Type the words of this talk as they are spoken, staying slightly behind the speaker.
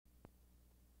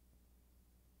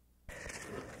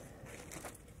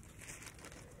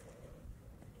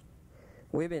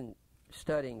We've been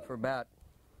studying for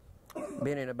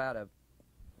been in about a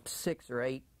 6 or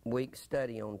 8 week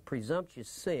study on presumptuous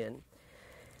sin.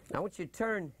 Now I want you to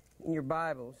turn in your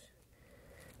Bibles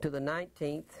to the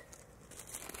 19th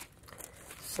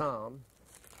Psalm.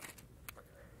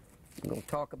 I'm going to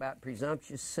talk about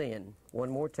presumptuous sin one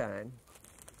more time.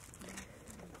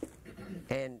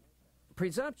 And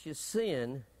presumptuous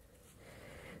sin,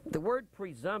 the word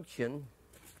presumption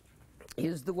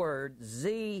is the word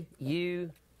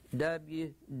Z-U-W-D.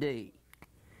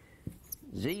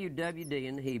 Z-U-W-D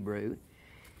in the Hebrew.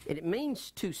 And it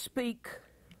means to speak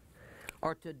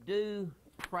or to do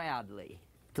proudly,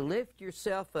 to lift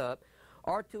yourself up,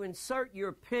 or to insert your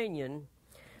opinion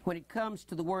when it comes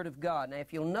to the Word of God. Now,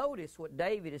 if you'll notice what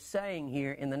David is saying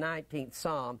here in the 19th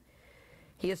Psalm,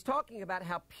 he is talking about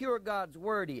how pure God's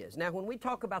Word is. Now, when we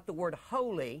talk about the word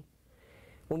holy,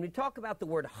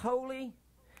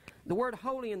 the word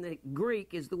holy in the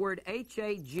Greek is the word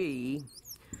H-A-G-I-O-S.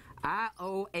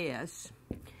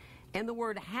 And the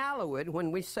word hallowed,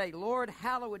 when we say, Lord,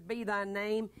 hallowed be thy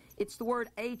name, it's the word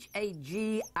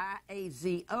H-A-G-I-A-Z-O.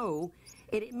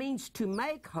 And it means to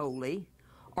make holy,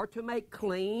 or to make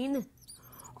clean,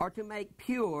 or to make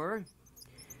pure.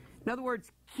 In other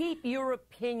words, keep your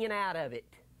opinion out of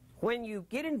it. When you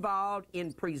get involved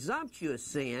in presumptuous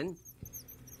sin,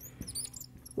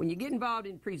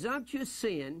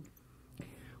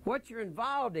 what you're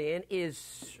involved in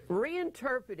is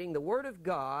reinterpreting the Word of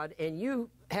God, and you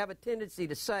have a tendency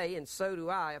to say, and so do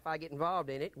I if I get involved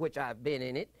in it, which I've been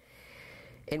in it.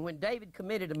 And when David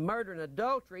committed a murder and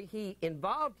adultery, he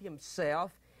involved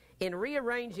himself in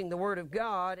rearranging the Word of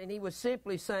God, and he was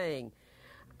simply saying,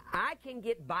 I can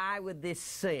get by with this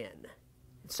sin.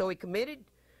 So he committed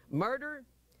murder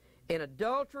and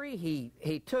adultery.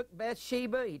 He took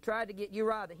Bathsheba. He tried to get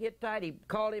Uriah the Hittite. He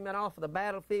called him off of the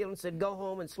battlefield and said, go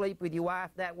home and sleep with your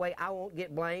wife. That way I won't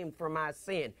get blamed for my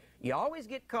sin. You always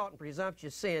get caught in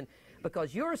presumptuous sin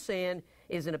because your sin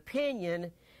is an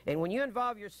opinion, and when you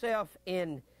involve yourself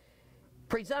in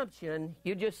presumption,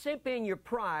 you just simply in your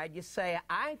pride, you say,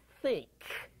 I think.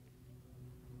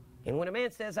 And when a man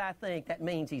says, I think, that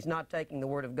means he's not taking the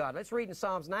Word of God. Let's read in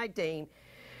Psalms 19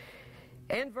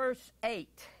 and verse 8.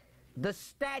 The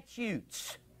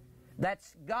statutes,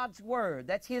 that's God's Word,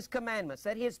 that's His commandments,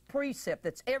 that's His precept,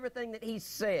 that's everything that He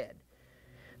said.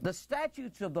 The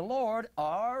statutes of the Lord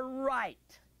are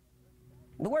right.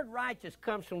 The word righteous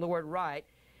comes from the word right,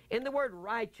 and the word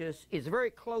righteous is very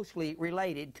closely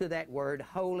related to that word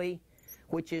holy,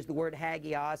 which is the word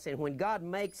hagios. And when God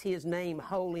makes His name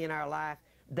holy in our life,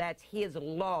 that's His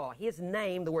law. His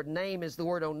name, the word name is the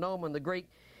word onoma in the Greek.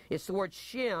 It's the word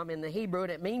shem in the Hebrew,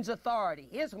 and it means authority.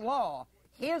 His law,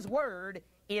 His word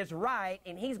is right,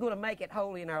 and He's going to make it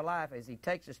holy in our life as He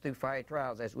takes us through fiery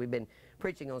trials, as we've been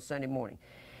preaching on Sunday morning.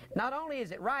 Not only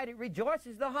is it right, it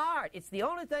rejoices the heart. It's the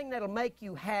only thing that'll make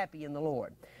you happy in the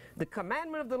Lord. The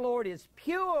commandment of the Lord is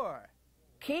pure.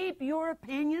 Keep your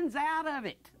opinions out of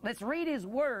it. Let's read His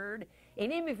Word,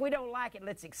 and even if we don't like it,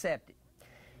 let's accept it.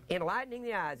 Enlightening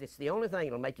the eyes, it's the only thing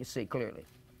that'll make you see clearly.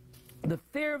 The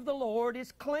fear of the Lord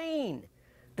is clean.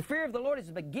 The fear of the Lord is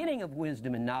the beginning of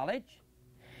wisdom and knowledge.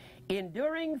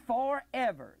 Enduring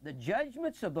forever. The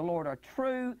judgments of the Lord are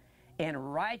true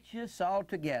and righteous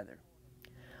altogether.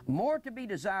 More to be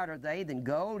desired are they than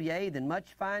gold, yea, than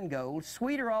much fine gold,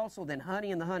 sweeter also than honey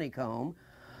in the honeycomb.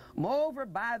 Moreover,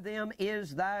 by them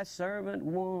is thy servant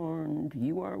warned.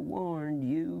 You are warned.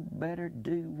 You better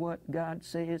do what God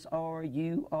says, or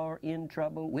you are in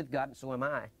trouble with God, and so am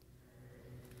I.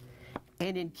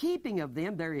 And in keeping of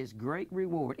them there is great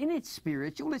reward. And it's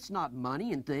spiritual. It's not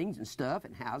money and things and stuff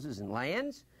and houses and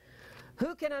lands.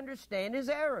 Who can understand His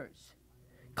errors?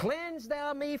 Cleanse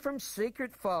thou me from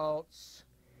secret faults.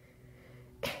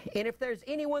 And if there's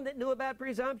anyone that knew about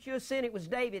presumptuous sin, it was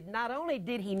David. Not only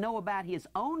did he know about his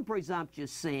own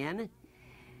presumptuous sin,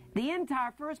 the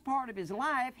entire first part of his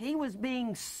life, he was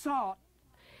being sought,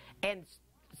 and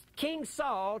King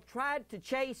Saul tried to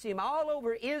chase him all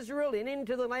over Israel and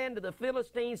into the land of the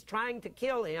Philistines, trying to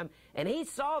kill him, and he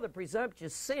saw the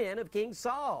presumptuous sin of King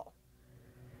Saul.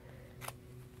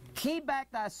 Keep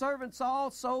back thy servants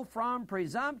also from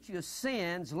presumptuous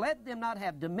sins. Let them not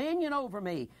have dominion over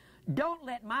me. Don't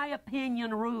let my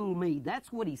opinion rule me.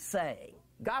 That's what he's saying.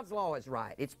 God's law is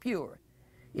right. It's pure.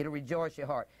 It'll rejoice your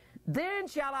heart. Then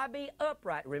shall I be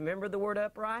upright. Remember the word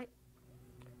upright?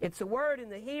 It's a word in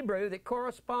the Hebrew that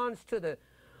corresponds to the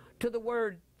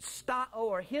word stao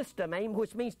or histamine,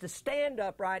 which means to stand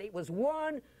upright. It was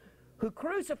one who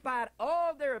crucified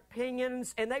all their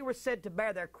opinions, and they were said to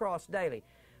bear their cross daily.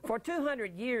 For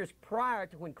 200 years prior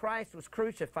to when Christ was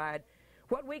crucified,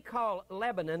 what we call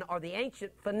Lebanon, or the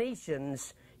ancient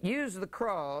Phoenicians, used the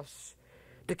cross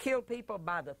to kill people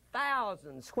by the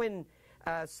thousands. When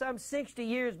some 60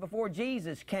 years before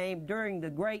Jesus came, during the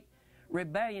great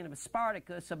rebellion of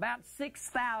Spartacus, about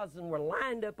 6,000 were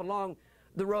lined up along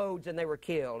the roads and they were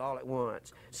killed all at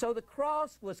once. So the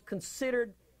cross was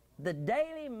considered the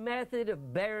daily method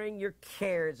of bearing your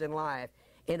cares in life.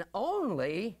 And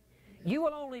you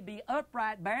will only be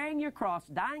upright, bearing your cross,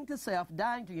 dying to self,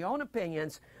 dying to your own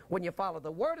opinions, when you follow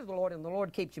the word of the Lord, and the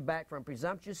Lord keeps you back from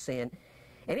presumptuous sin.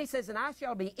 And he says, and I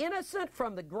shall be innocent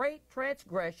from the great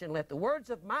transgression. Let the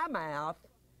words of my mouth,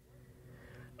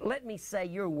 let me say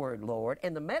your word, Lord,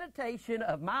 and the meditation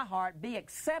of my heart be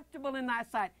acceptable in thy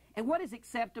sight. And what is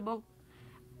acceptable?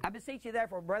 I beseech you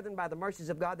therefore, brethren, by the mercies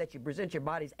of God, that you present your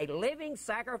bodies a living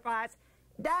sacrifice.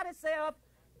 Die to self,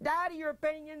 die to your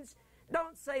opinions.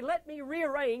 Don't say, let me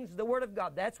rearrange the word of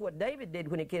God. That's what David did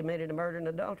when he committed murder and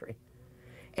adultery.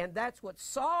 And that's what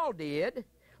Saul did.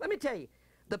 Let me tell you,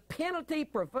 the penalty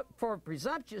for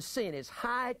presumptuous sin is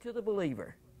high to the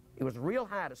believer. It was real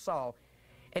high to Saul.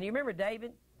 And you remember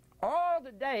David? All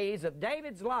the days of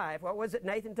David's life, what was it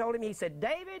Nathan told him? He said,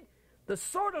 David, the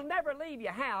sword will never leave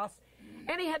your house.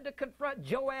 And he had to confront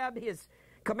Joab, his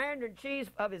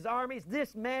commander-in-chief of his armies.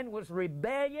 This man was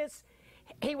rebellious.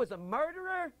 He was a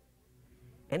murderer.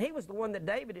 And he was the one that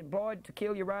David employed to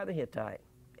kill Uriah the Hittite.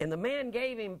 And the man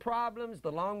gave him problems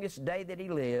the longest day that he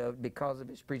lived because of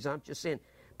his presumptuous sin.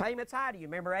 Payments high. Do you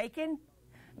remember Achan?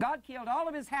 God killed all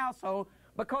of his household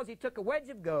because he took a wedge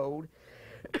of gold,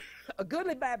 a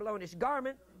goodly Babylonish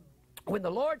garment, when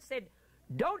the Lord said,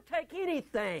 don't take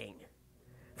anything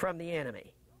from the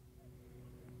enemy.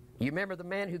 You remember the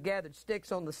man who gathered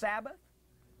sticks on the Sabbath?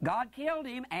 God killed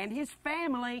him and his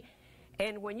family.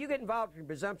 And when you get involved in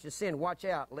presumptuous sin, watch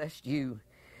out lest you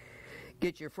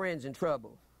get your friends in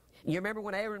trouble. You remember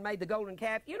when Aaron made the golden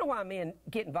calf? You know why men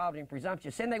get involved in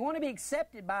presumptuous sin? They want to be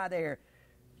accepted by their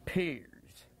peers.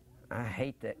 I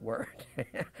hate that word.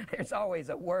 There's always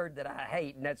a word that I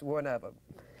hate, and that's one of them.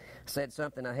 I said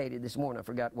something I hated this morning. I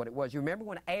forgot what it was. You remember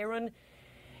when Aaron,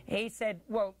 he said,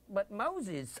 well, but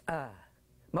Moses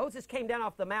came down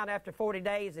off the mount after 40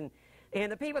 days,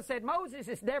 and the people said, Moses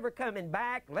is never coming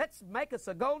back. Let's make us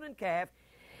a golden calf.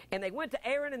 And they went to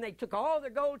Aaron, and they took all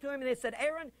their gold to him, and they said,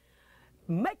 Aaron,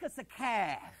 make us a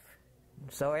calf.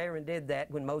 So Aaron did that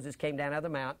when Moses came down out of the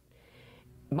mount.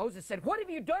 Moses said, what have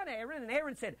you done, Aaron? And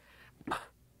Aaron said,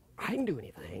 I didn't do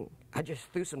anything. I just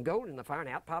threw some gold in the fire, and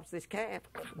out pops this calf.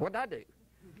 What did I do?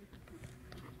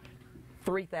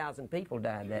 3,000 people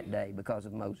died that day because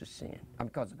of Moses' sin,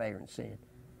 because of Aaron's sin,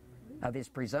 of his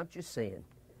presumptuous sin.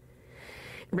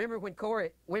 Remember when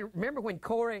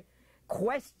Corey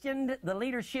questioned the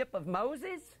leadership of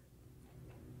Moses?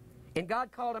 And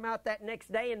God called him out that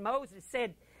next day, and Moses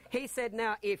said, he said,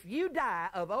 now, if you die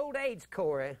of old age,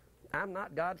 Corey, I'm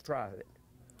not God's prophet.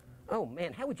 Oh,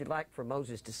 man, how would you like for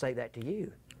Moses to say that to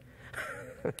you?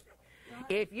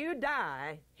 If you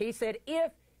die, he said,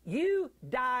 if you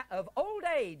die of old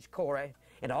age, Corey,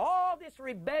 and all this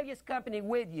rebellious company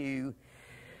with you,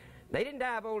 they didn't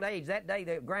die of old age. That day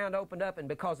the ground opened up, and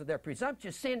because of their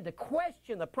presumptuous sin to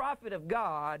question the prophet of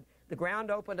God, the ground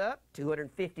opened up.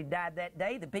 250 died that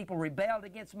day. The people rebelled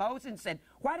against Moses and said,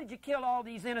 why did you kill all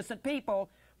these innocent people?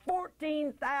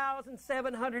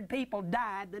 14,700 people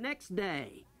died the next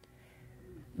day.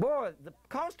 Boy, the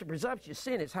cost of presumptuous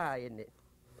sin is high, isn't it?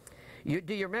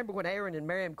 Do you remember when Aaron and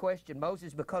Miriam questioned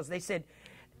Moses because they said,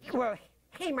 well,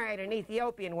 he married an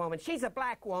Ethiopian woman. She's a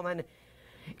black woman.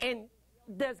 And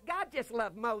does God just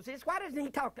love Moses? Why doesn't he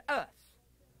talk to us?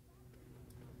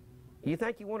 You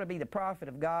think you want to be the prophet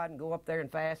of God and go up there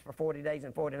and fast for 40 days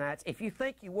and 40 nights? If you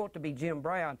think you want to be Jim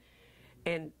Brown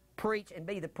and preach and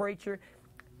be the preacher,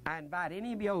 I invite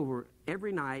any of you over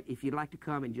every night if you'd like to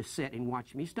come and just sit and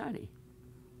watch me study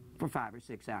for 5 or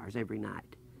 6 hours every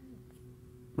night.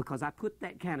 Because I put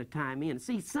that kind of time in.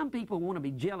 See, some people want to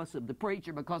be jealous of the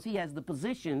preacher because he has the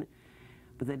position,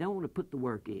 but they don't want to put the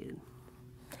work in.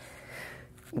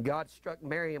 God struck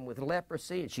Miriam with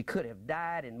leprosy, and she could have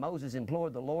died, and Moses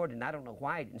implored the Lord, and I don't know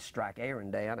why he didn't strike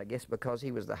Aaron down. I guess because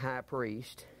he was the high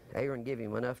priest. Aaron gave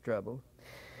him enough trouble.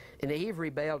 And Eve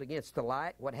rebelled against the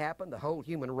light. What happened? The whole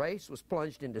human race was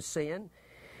plunged into sin.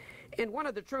 And one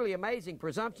of the truly amazing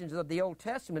presumptions of the Old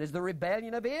Testament is the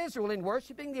rebellion of Israel in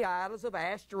worshiping the idols of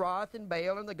Ashtaroth and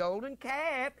Baal and the golden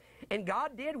calf. And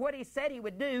God did what he said he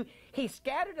would do. He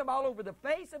scattered them all over the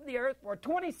face of the earth for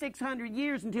 2,600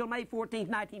 years until May 14th,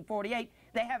 1948.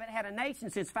 They haven't had a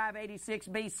nation since 586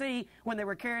 B.C. when they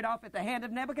were carried off at the hand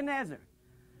of Nebuchadnezzar.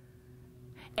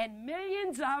 And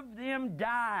millions of them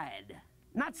died.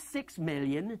 Not 6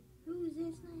 million. Who is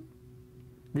this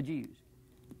The Jews.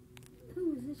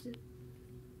 Who is this that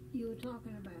you were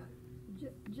talking about?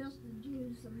 Just the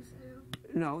Jews themselves?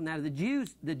 No, now the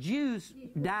Jews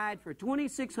died for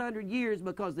 2,600 years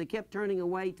because they kept turning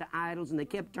away to idols, and they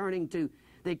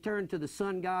turned to the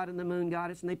sun god and the moon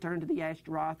goddess, and they turned to the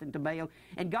Ashtaroth and to Baal.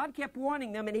 And God kept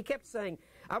warning them, and He kept saying,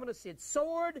 I'm going to send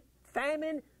sword,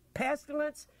 famine,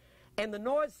 pestilence, and the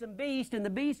noisome beast. And the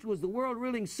beast was the world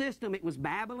ruling system. It was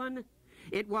Babylon.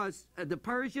 It was the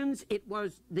Persians. It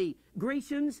was the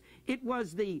Grecians. It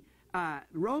was the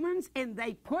Romans. And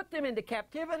they put them into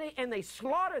captivity, and they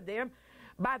slaughtered them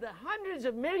by the hundreds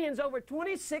of millions over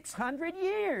 2,600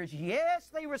 years. Yes,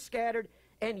 they were scattered.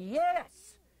 And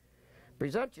yes,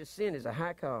 presumptuous sin is a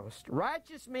high cost.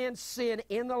 Righteous men sin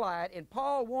in the light, and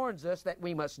Paul warns us that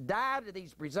we must die to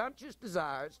these presumptuous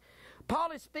desires. Paul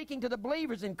is speaking to the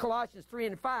believers in Colossians 3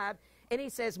 and 5, and he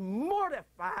says,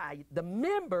 mortify the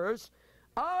members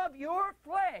of your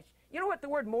flesh. You know what the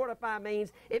word mortify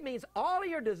means? It means all of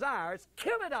your desires,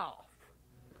 kill it off.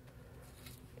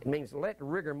 It means let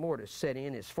rigor mortis set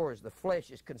in as far as the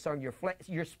flesh is concerned.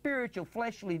 Your spiritual,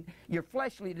 fleshly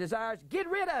desires, get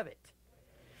rid of it.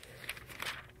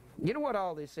 You know what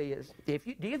all this is? Do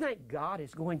you think God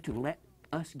is going to let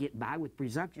us get by with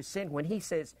presumptuous sin when He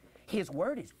says His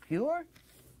Word is pure?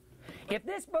 If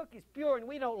this book is pure and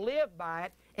we don't live by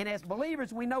it, and as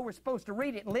believers we know we're supposed to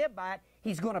read it and live by it,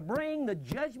 He's going to bring the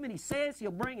judgment He says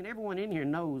He'll bring, and everyone in here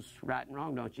knows right and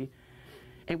wrong, don't you?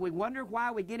 And we wonder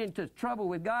why we get into trouble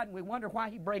with God, and we wonder why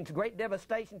He brings great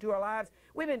devastation to our lives.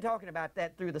 We've been talking about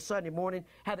that through the Sunday morning,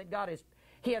 how that God has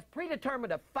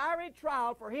predetermined a fiery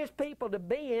trial for His people to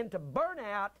be in, to burn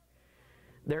out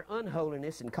their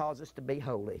unholiness and cause us to be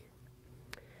holy.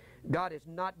 God is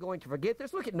not going to forget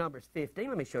this. Look at Numbers 15.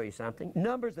 Let me show you something.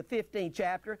 Numbers, the 15th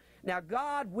chapter. Now,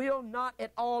 God will not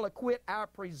at all acquit our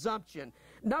presumption.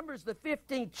 Numbers, the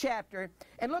 15th chapter.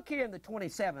 And look here in the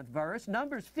 27th verse.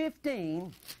 Numbers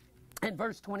 15 and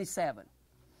verse 27.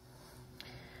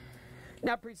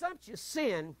 Now, presumptuous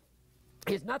sin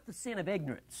is not the sin of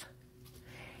ignorance.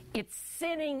 It's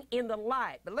sinning in the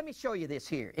light. But let me show you this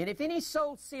here. And if any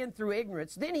soul sin through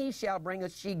ignorance, then he shall bring a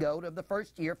she-goat of the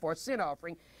first year for a sin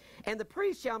offering, and the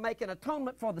priest shall make an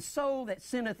atonement for the soul that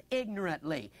sinneth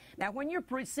ignorantly. Now, when you're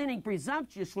sinning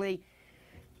presumptuously,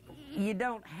 you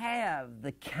don't have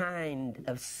the kind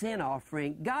of sin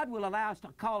offering. God will allow us to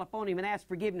call upon Him and ask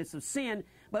forgiveness of sin,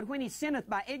 but when he sinneth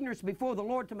by ignorance before the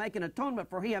Lord to make an atonement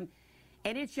for him,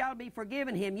 and it shall be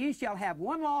forgiven him, you shall have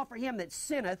one law for him that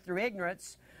sinneth through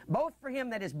ignorance, both for him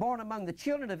that is born among the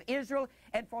children of Israel,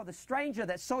 and for the stranger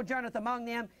that sojourneth among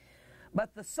them.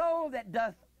 But the soul that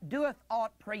doeth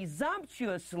aught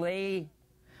presumptuously,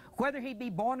 whether he be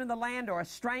born in the land or a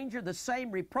stranger, the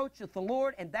same reproacheth the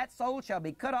Lord, and that soul shall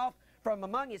be cut off from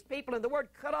among his people. And the word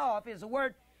cut off is a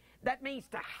word that means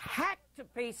to hack to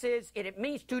pieces, and it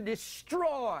means to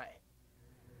destroy.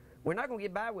 We're not going to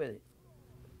get by with it.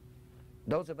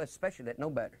 Those of us especially that know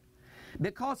better.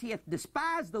 Because he hath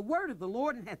despised the word of the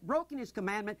Lord and hath broken his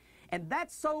commandment, and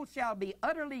that soul shall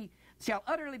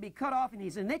utterly be cut off, and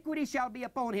his iniquity shall be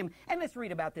upon him. And let's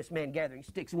read about this man gathering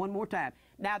sticks one more time.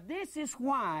 Now this is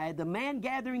why the man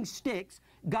gathering sticks,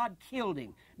 God killed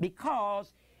him.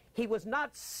 Because he was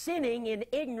not sinning in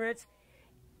ignorance.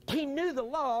 He knew the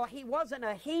law. He wasn't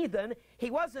a heathen.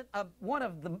 He wasn't one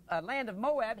of the land of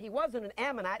Moab. He wasn't an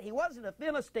Ammonite. He wasn't a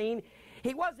Philistine.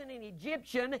 He wasn't an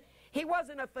Egyptian. He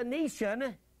wasn't a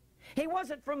Phoenician. He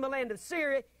wasn't from the land of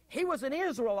Syria. He was an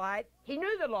Israelite. He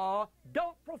knew the law.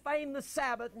 Don't profane the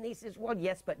Sabbath. And he says, well,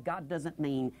 yes, but God doesn't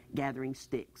mean gathering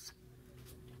sticks.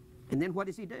 And then what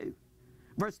does he do?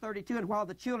 Verse 32, and while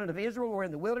the children of Israel were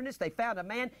in the wilderness, they found a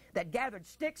man that gathered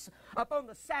sticks upon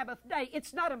the Sabbath day.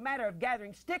 It's not a matter of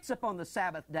gathering sticks upon the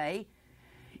Sabbath day.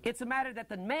 It's a matter that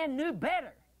the man knew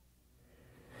better.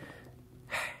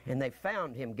 And they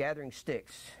found him gathering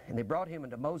sticks. And they brought him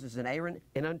unto Moses and Aaron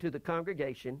and unto the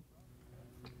congregation.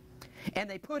 And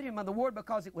they put him on the ward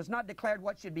because it was not declared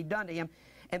what should be done to him.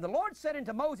 And the Lord said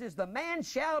unto Moses, the man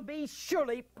shall be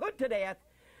surely put to death.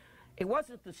 It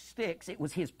wasn't the sticks, it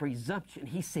was his presumption.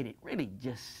 He said it really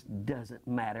just doesn't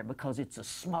matter because it's a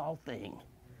small thing.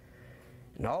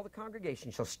 And all the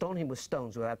congregation shall stone him with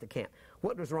stones without the camp.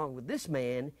 What was wrong with this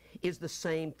man is the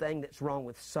same thing that's wrong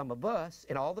with some of us.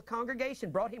 And all the congregation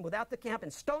brought him without the camp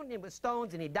and stoned him with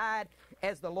stones, and he died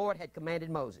as the Lord had commanded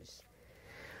Moses.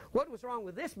 What was wrong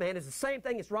with this man is the same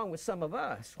thing that's wrong with some of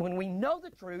us. When we know the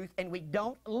truth and we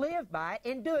don't live by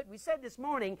it and do it. We said this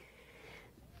morning,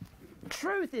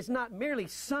 truth is not merely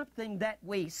something that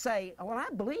we say, oh, well,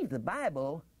 I believe the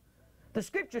Bible. The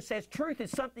Scripture says truth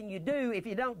is something you do. If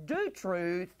you don't do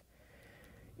truth,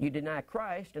 You deny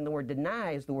Christ, and the word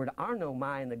deny is the word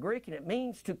arnomai in the Greek, and it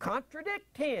means to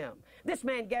contradict Him. This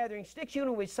man gathering sticks, you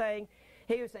know what he's saying?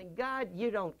 He was saying, God,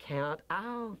 you don't count.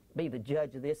 I'll be the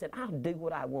judge of this, and I'll do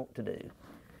what I want to do.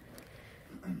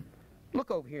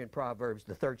 Look over here in Proverbs,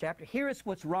 the 3rd chapter. Here is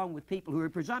what's wrong with people who are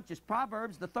presumptuous.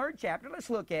 Proverbs, the 3rd chapter. Let's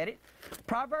look at it.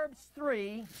 Proverbs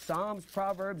 3, Psalms,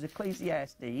 Proverbs,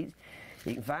 Ecclesiastes.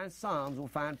 You can find Psalms, we'll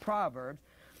find Proverbs.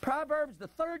 Proverbs, the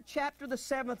 3rd chapter, the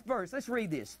 7th verse. Let's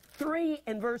read this. 3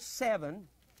 and verse 7.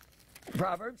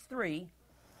 Proverbs 3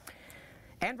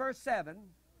 and verse 7.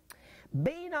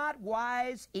 Be not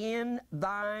wise in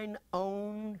thine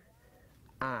own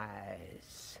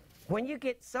eyes. When you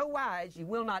get so wise, you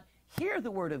will not hear the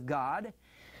Word of God.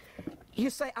 You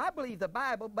say, I believe the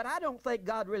Bible, but I don't think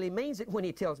God really means it when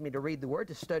He tells me to read the Word,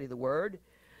 to study the Word,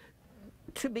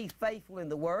 to be faithful in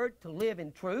the Word, to live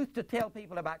in truth, to tell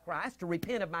people about Christ, to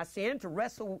repent of my sin, to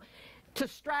wrestle, to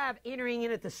strive entering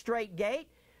in at the straight gate,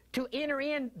 to enter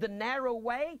in the narrow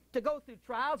way, to go through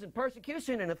trials and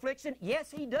persecution and affliction. Yes,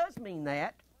 He does mean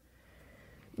that.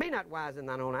 Be not wise in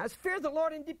thine own eyes. Fear the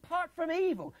Lord and depart from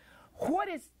evil. What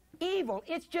is evil?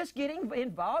 It's just getting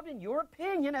involved in your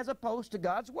opinion as opposed to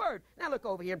God's Word. Now look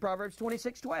over here in Proverbs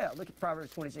 26:12. Look at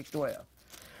Proverbs 26:12.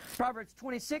 Proverbs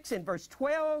 26 and verse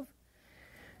 12.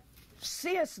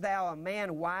 Seest thou a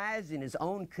man wise in his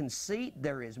own conceit?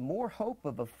 There is more hope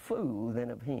of a fool than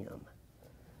of him.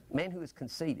 A man who is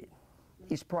conceited.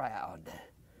 He's proud.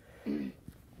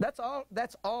 That's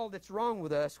all that's wrong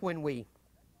with us when we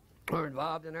are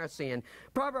involved in our sin.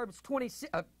 Proverbs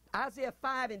 26, Isaiah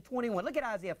 5 and 21. Look at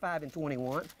Isaiah 5 and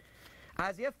 21.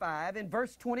 Isaiah 5 and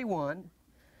verse 21.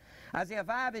 Isaiah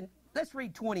 5 and, let's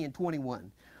read 20 and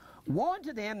 21. Woe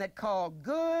unto them that call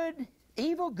good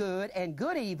good, and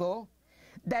good evil,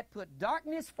 that put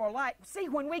darkness for light. See,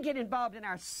 when we get involved in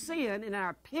our sin, in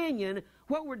our opinion,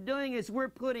 what we're doing is we're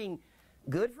putting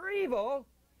good for evil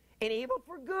and evil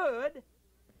for good.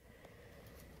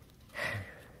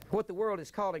 What the world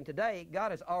is calling today,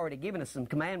 God has already given us some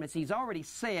commandments. He's already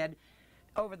said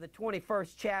over the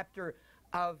 21st chapter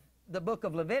of the book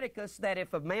of Leviticus that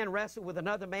if a man wrestles with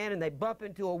another man and they bump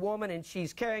into a woman and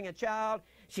she's carrying a child,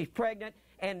 she's pregnant,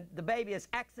 and the baby is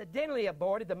accidentally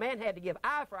aborted, the man had to give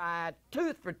eye for eye,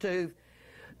 tooth for tooth,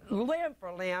 limb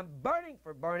for limb, burning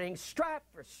for burning, stripe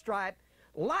for stripe,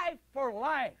 life for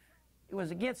life. It was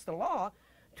against the law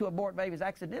to abort babies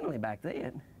accidentally back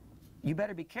then. You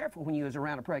better be careful when you was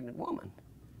around a pregnant woman.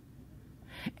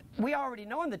 We already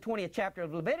know in the 20th chapter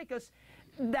of Leviticus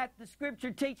that the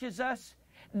Scripture teaches us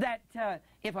that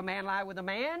if a man lie with a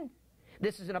man,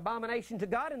 this is an abomination to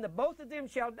God, and the both of them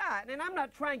shall die. And I'm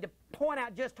not trying to point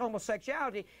out just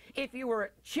homosexuality. If you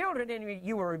were children and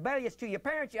you were rebellious to your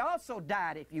parents, you also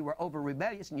died if you were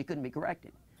over-rebellious and you couldn't be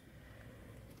corrected.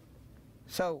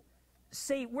 So,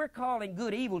 see, we're calling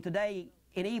good evil today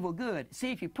and evil good.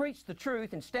 See, if you preach the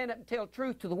truth and stand up and tell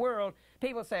truth to the world,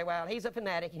 people say, well, he's a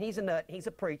fanatic, and he's a nut, he's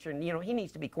a preacher, and, you know, he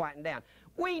needs to be quietened down.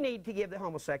 We need to give the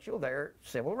homosexual their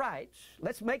civil rights.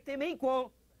 Let's make them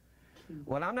equal.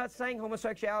 Well, I'm not saying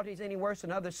homosexuality is any worse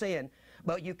than other sin,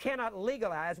 but you cannot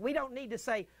legalize. We don't need to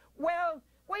say, well,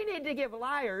 we need to give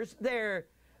liars their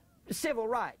civil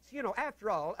rights. You know, after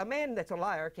all, a man that's a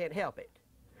liar can't help it.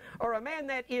 Or a man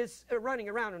that is running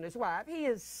around on his wife, he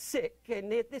is sick, and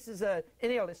this is an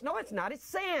illness. No, it's not. It's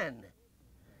sin.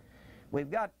 We've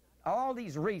got all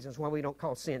these reasons why we don't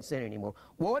call sin sin anymore.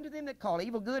 Woe unto them that call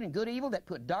evil good and good evil, that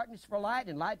put darkness for light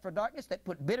and light for darkness, that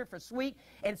put bitter for sweet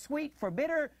and sweet for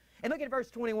bitter. And look at verse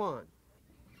 21.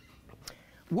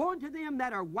 Woe unto them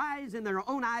that are wise in their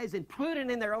own eyes and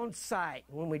prudent in their own sight.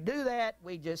 When we do that,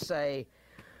 we just say,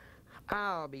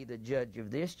 I'll be the judge of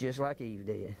this, just like Eve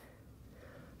did.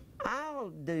 I'll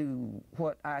do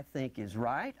what I think is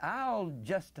right. I'll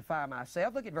justify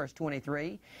myself. Look at verse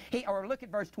 23. Or look at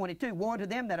verse 22. Woe unto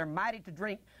them that are mighty to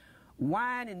drink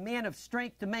wine, and men of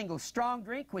strength to mingle strong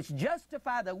drink, which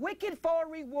justify the wicked for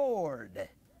reward.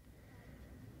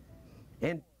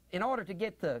 And in order to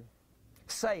get the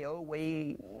sale,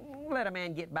 we let a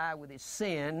man get by with his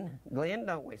sin. Glenn,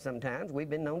 don't we sometimes? We've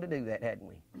been known to do that, hadn't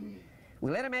we? We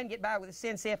let a man get by with his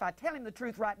sin, say, if I tell him the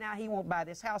truth right now, he won't buy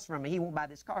this house from me, he won't buy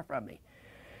this car from me.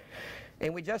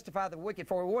 And we justify the wicked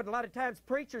for reward. And a lot of times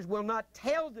preachers will not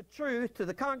tell the truth to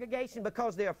the congregation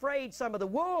because they're afraid some of the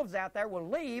wolves out there will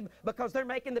leave because they're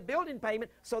making the building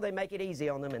payment, so they make it easy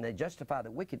on them, and they justify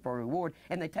the wicked for reward,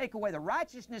 and they take away the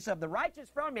righteousness of the righteous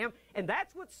from him, and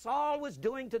that's what Saul was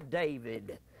doing to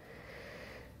David.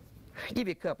 I'll give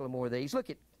you a couple of more of these. Look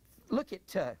at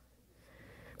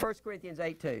 1 Corinthians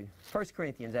 8:2. 1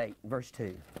 Corinthians 8, verse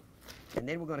 2. And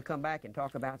then we're going to come back and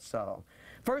talk about Saul.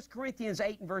 1 Corinthians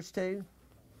 8 and verse 2.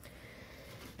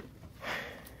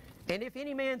 And if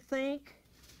any man think,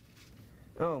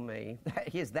 oh me,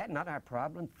 is that not our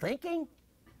problem? Thinking?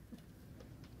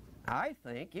 I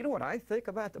think, you know what I think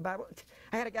about the Bible?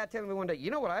 I had a guy tell me one day,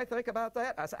 you know what I think about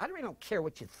that? I said, I really don't care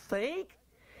what you think.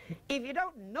 If you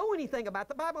don't know anything about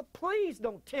the Bible, please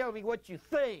don't tell me what you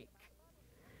think.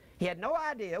 He had no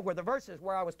idea where the verses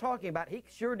where I was talking about. He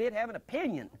sure did have an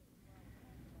opinion.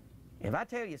 If I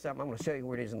tell you something, I'm going to show you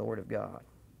where it is in the Word of God.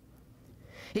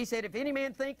 He said, if any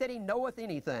man think that he knoweth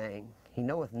anything, he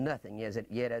knoweth nothing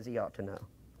yet as he ought to know.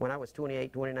 When I was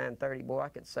 28, 29, 30, boy, I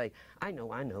could say, I know.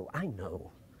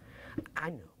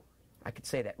 I could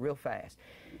say that real fast.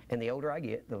 And the older I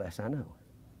get, the less I know.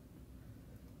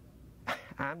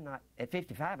 I'm not, at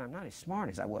 55, I'm not as smart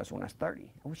as I was when I was 30.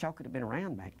 I wish I could have been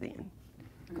around back then,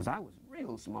 because I was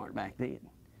real smart back then.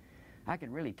 I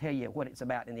could really tell you what it's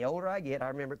about. And the older I get, I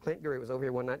remember Clint Gurry was over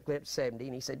here one night, Clint was 70,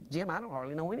 and he said, Jim, I don't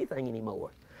hardly know anything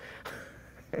anymore.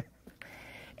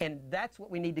 And that's what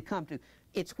we need to come to.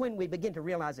 It's when we begin to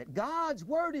realize that God's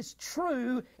Word is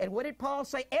true, and what did Paul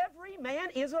say? Every man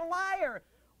is a liar.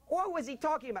 What was he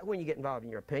talking about? When you get involved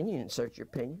in your opinion, you insert your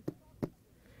opinion.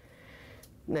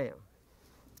 Now,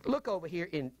 look over here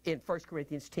in 1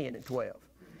 Corinthians 10 and 12.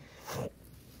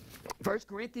 1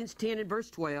 Corinthians 10 and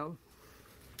verse 12.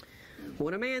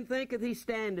 When a man thinketh he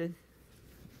standeth,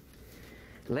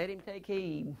 let him take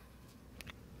heed,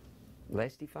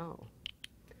 lest he fall.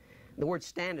 The word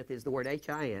standeth is the word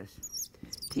H-I-S-T-E-M-I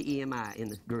in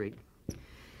the Greek.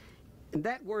 And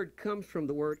that word comes from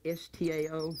the word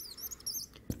S-T-A-O.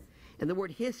 And the word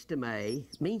histome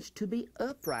means to be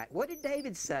upright. What did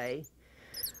David say?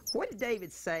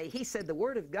 He said, the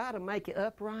Word of God will make you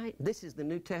upright. This is the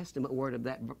New Testament word of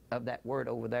that word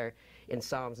over there in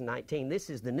Psalms 19. This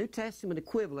is the New Testament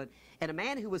equivalent. And a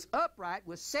man who was upright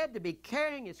was said to be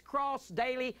carrying his cross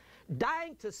daily,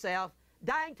 dying to self,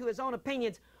 dying to his own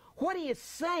opinions. What he is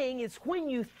saying is when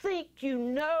you think you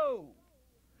know.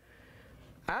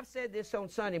 I've said this on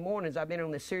Sunday mornings. I've been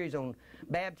on this series on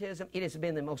baptism. It has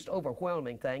been the most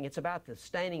overwhelming thing. It's about the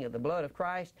staining of the blood of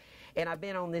Christ. And I've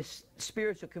been on this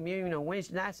spiritual communion on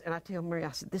Wednesday nights, and I tell Mary,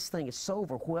 I said, this thing is so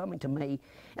overwhelming to me,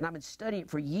 and I've been studying it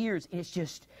for years, and it's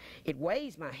just, it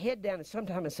weighs my head down, and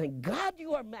sometimes I'm saying, God,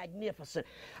 you are magnificent.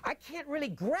 I can't really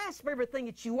grasp everything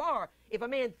that you are. If a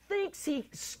man thinks he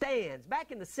stands,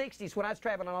 back in the 60s when I was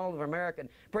traveling all over America and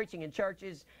preaching in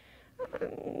churches,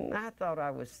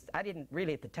 I didn't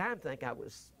really at the time think I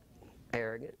was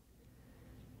arrogant.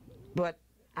 But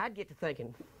I'd get to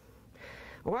thinking,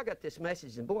 oh, I got this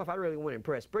message, and boy, if I really want to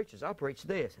impress preachers, I'll preach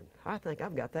this. And I think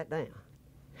I've got that down.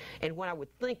 And when I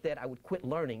would think that, I would quit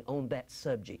learning on that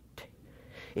subject.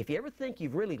 If you ever think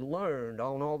you've really learned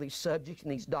on all these subjects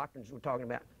and these doctrines we're talking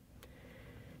about,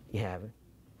 you haven't.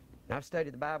 I've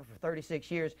studied the Bible for 36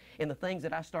 years, and the things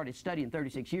that I started studying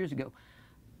 36 years ago,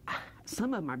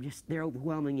 some of them are just, they're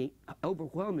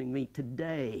overwhelming me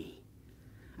today.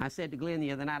 I said to Glenn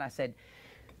the other night, I said,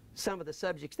 some of the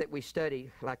subjects that we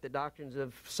study, like the doctrines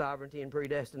of sovereignty and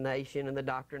predestination and the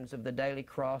doctrines of the daily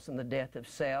cross and the death of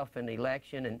self and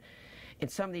election, and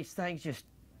some of these things just,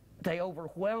 they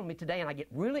overwhelm me today, and I get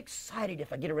really excited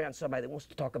if I get around somebody that wants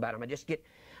to talk about them.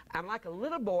 I'm like a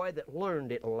little boy that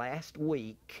learned it last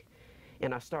week,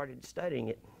 and I started studying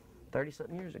it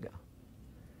 30-something years ago.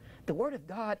 The Word of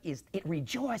God it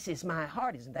rejoices my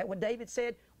heart. Isn't that what David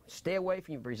said? Stay away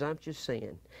from your presumptuous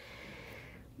sin.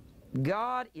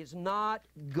 God is not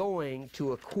going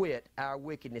to acquit our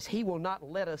wickedness. He will not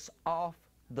let us off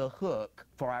the hook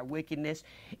for our wickedness.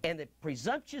 And the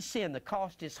presumptuous sin, the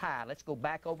cost is high. Let's go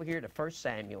back over here to 1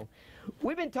 Samuel.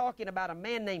 We've been talking about a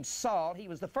man named Saul. He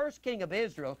was the first king of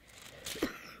Israel.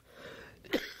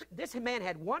 This man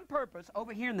had one purpose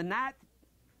over here in the 9th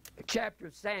chapter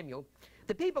of Samuel.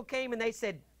 The people came and they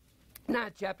said,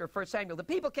 9th chapter of 1 Samuel, the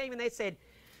people came and they said,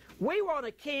 we want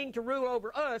a king to rule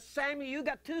over us. Samuel, you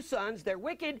got 2 sons. They're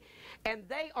wicked, and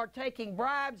they are taking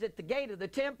bribes at the gate of the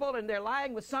temple, and they're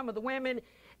lying with some of the women,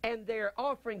 and they're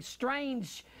offering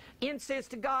strange incense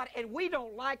to God, and we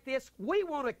don't like this. We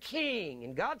want a king.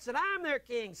 And God said, I'm their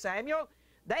king, Samuel.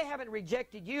 They haven't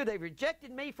rejected you. They've rejected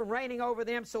me from reigning over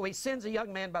them. So he sends a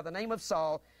young man by the name of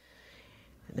Saul.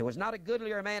 There was not a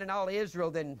goodlier man in all Israel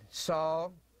than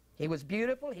Saul. He was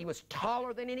beautiful. He was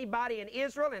taller than anybody in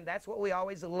Israel, and that's what we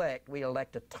always elect. We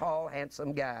elect a tall,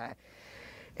 handsome guy.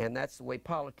 And that's the way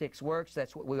politics works.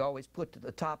 That's what we always put to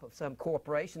the top of some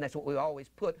corporation. That's what we always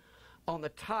put on the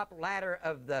top ladder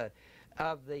of the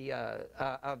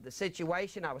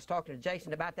situation. I was talking to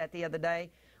Jason about that the other day.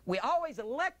 We always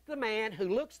elect the man who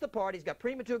looks the part. He's got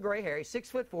premature gray hair. He's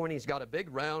 6'4", and he's got a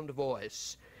big round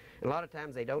voice. And a lot of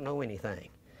times they don't know anything.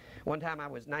 One time I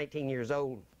was 19 years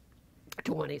old,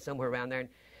 20, somewhere around there, and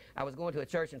I was going to a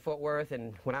church in Fort Worth,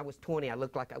 and when I was 20, I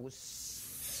looked like I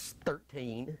was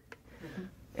 13.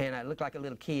 And I looked like a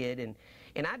little kid, and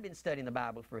I'd been studying the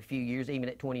Bible for a few years, even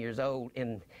at 20 years old.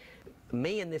 And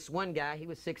me and this one guy, he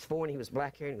was 6'4", and he was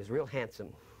black hair, and he was real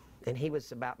handsome. And he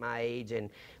was about my age, and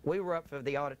we were up for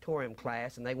the auditorium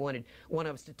class, and they wanted one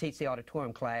of us to teach the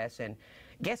auditorium class, and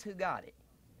guess who got it?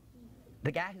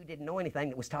 The guy who didn't know anything,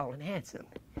 that was tall and handsome.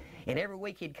 And every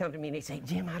week he'd come to me and he'd say,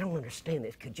 Jim, I don't understand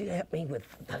this. Could you help me with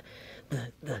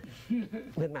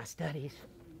with my studies?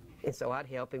 And so I'd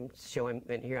help him, show him,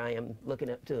 and here I am looking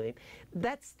up to him.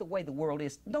 That's the way the world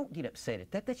is. Don't get upset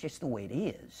at that. That's just the way it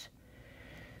is.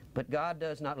 But God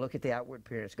does not look at the outward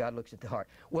appearance. God looks at the heart.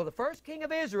 Well, the first king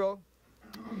of Israel,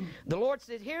 the Lord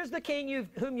says, here's the king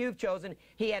whom you've chosen.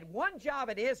 He had one job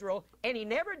in Israel, and he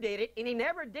never did it, and he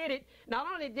never did it. Not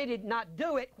only did he not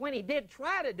do it, when he did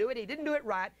try to do it, he didn't do it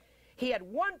right. He had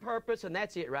one purpose, and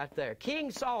that's it right there.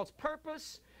 King Saul's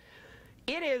purpose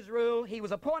in Israel, he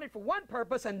was appointed for one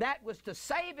purpose, and that was to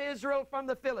save Israel from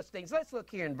the Philistines. Let's look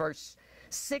here in verse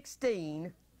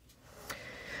 16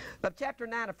 of chapter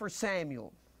 9 of 1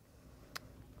 Samuel.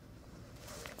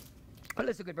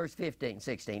 Let's look at verse 15,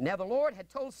 16. Now the Lord had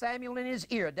told Samuel in his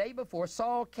ear a day before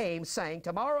Saul came, saying,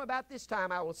 Tomorrow about this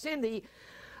time I will send thee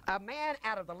a man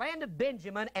out of the land of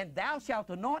Benjamin, and thou shalt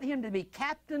anoint him to be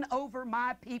captain over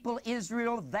my people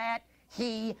Israel, that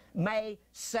he may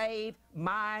save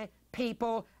my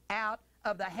people out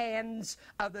of the hands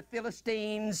of the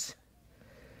Philistines.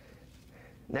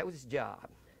 And that was his job,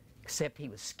 except he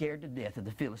was scared to death of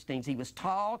the Philistines. He was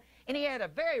tall, and he had a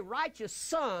very righteous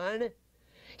son.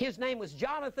 His name was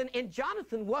Jonathan, and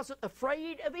Jonathan wasn't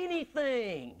afraid of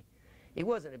anything. He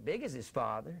wasn't as big as his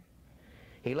father.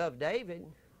 He loved David.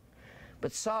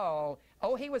 But Saul,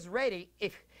 oh, he was ready.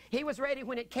 He was ready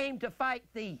when it came to fight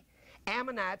the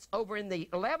Ammonites over in the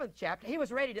 11th chapter. He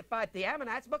was ready to fight the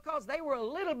Ammonites because they were a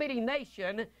little bitty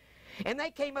nation, and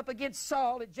they came up against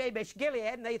Saul at Jabesh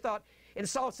Gilead, and they thought, and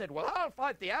Saul said, well, I'll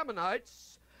fight the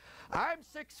Ammonites. I'm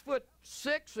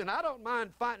 6'6", and I don't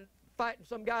mind fighting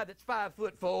some guy that's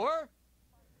 5'4".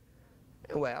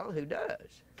 Well, who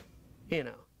does? You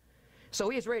know. So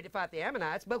he was ready to fight the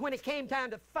Ammonites, but when it came time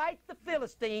to fight the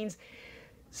Philistines,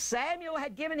 Samuel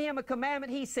had given him a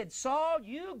commandment. He said, Saul,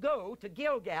 you go to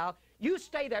Gilgal, you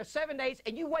stay there 7 days,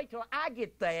 and you wait till I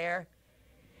get there.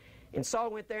 And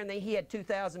Saul went there, and he had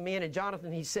 2,000 men, and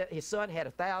Jonathan, his son, had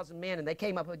 1,000 men, and they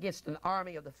came up against an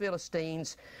army of the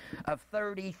Philistines of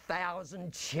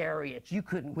 30,000 chariots. You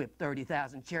couldn't whip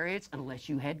 30,000 chariots unless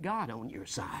you had God on your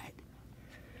side.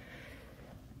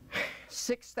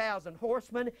 6,000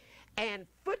 horsemen and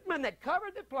footmen that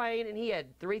covered the plain, and he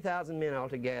had 3,000 men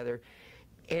altogether.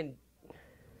 And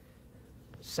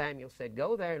Samuel said,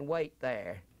 go there and wait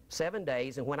there 7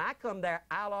 days, and when I come there,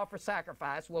 I'll offer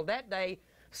sacrifice. Well, that day,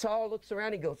 Saul looks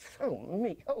around and goes, oh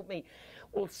me.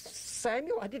 Well,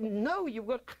 Samuel, I didn't know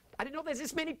I didn't know there's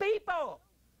this many people.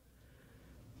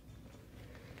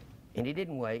 And he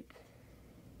didn't wait.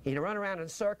 He'd run around in a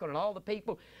circle, and all the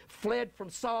people fled from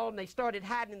Saul, and they started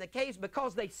hiding in the caves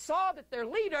because they saw that their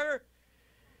leader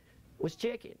was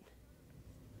chicken.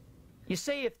 You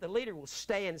see, if the leader will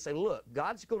stand and say, look,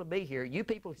 God's going to be here, you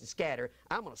people can scatter,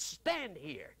 I'm going to stand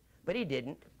here. But he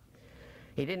didn't.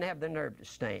 He didn't have the nerve to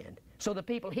stand. So the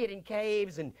people hid in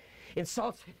caves, and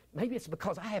Saul said, maybe it's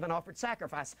because I haven't offered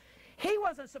sacrifice. He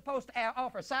wasn't supposed to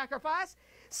offer sacrifice.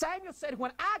 Samuel said,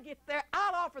 when I get there,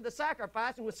 I'll offer the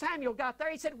sacrifice. And when Samuel got there,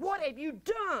 he said, what have you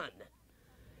done?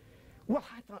 Well,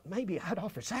 I thought maybe I'd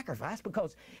offer sacrifice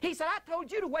because he said, I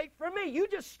told you to wait for me. You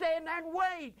just stand there and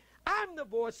wait. I'm the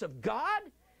voice of God.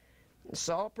 And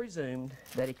Saul presumed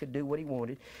that he could do what he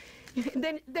wanted.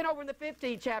 Then over in the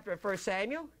 15th chapter of 1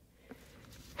 Samuel,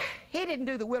 he didn't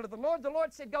do the will of the Lord. The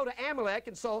Lord said, go to Amalek.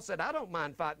 And Saul said, I don't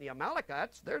mind fighting the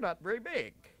Amalekites. They're not very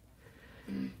big.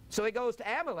 So he goes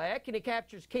to Amalek, and he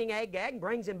captures King Agag and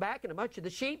brings him back and a bunch of the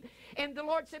sheep. And the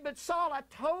Lord said, but Saul, I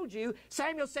told you.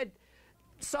 Samuel said,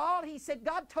 Saul, he said,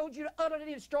 God told you to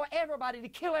utterly destroy everybody, to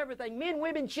kill everything, men,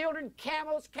 women, children,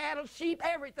 camels, cattle, sheep,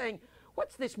 everything.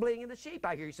 What's this bleating of the sheep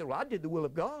I hear? He said, well, I did the will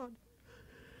of God.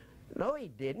 No, he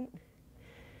didn't.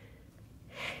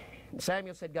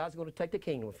 Samuel said, God's going to take the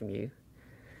kingdom from you.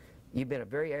 You've been a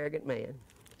very arrogant man.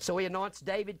 So he anoints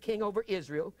David king over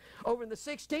Israel. Over in the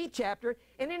 16th chapter,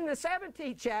 and in the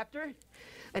 17th chapter,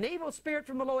 an evil spirit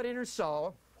from the Lord enters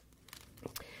Saul.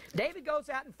 David goes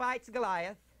out and fights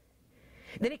Goliath.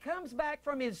 Then he comes back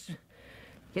from his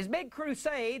big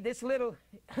crusade,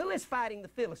 who is fighting the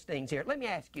Philistines here? Let me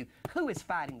ask you, who is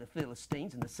fighting the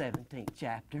Philistines in the 17th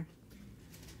chapter?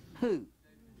 Who?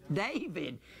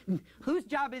 David. Whose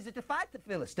job is it to fight the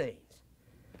Philistines?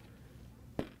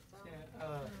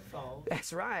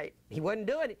 That's right. He wasn't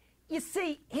doing it. You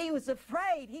see, he was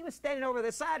afraid. He was standing over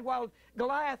the side while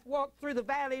Goliath walked through the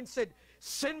valley and said,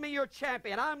 send me your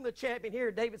champion. I'm the champion here.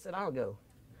 David said, I'll go.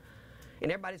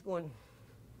 And everybody's going,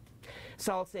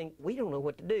 Saul saying, we don't know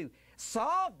what to do.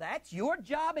 Saul, that's your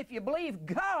job. If you believe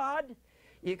God,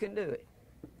 you can do it.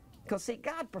 Because, see,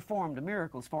 God performed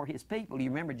miracles for his people. You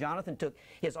remember Jonathan took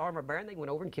his armor bearer and they went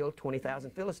over and killed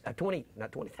 20,000 Philistines.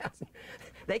 Not 20,000.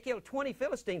 They killed 20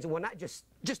 Philistines in one night.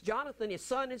 Just Jonathan, his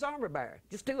son, his armor bearer.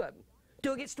 Just 2 of them.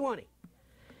 2 against 20.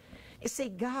 You see,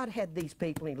 God had these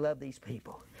people and he loved these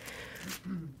people.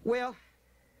 Well,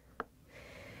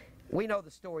 we know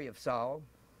the story of Saul.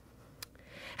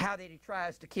 How that he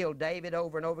tries to kill David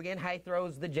over and over again. How he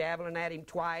throws the javelin at him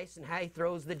twice. And how he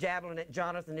throws the javelin at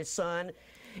Jonathan, his son.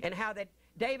 And how that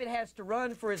David has to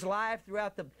run for his life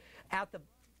throughout the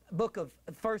book of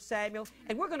 1 Samuel.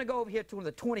 And we're going to go over here to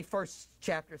the 21st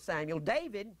chapter of Samuel.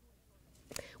 David,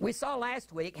 we saw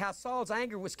last week how Saul's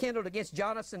anger was kindled against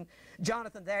Jonathan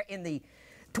there in the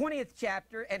 20th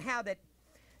chapter. And how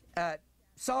that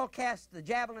Saul cast the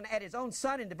javelin at his own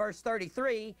son into verse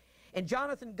 33. And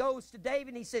Jonathan goes to David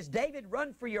and he says, David,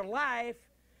 run for your life.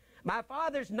 My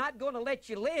father's not going to let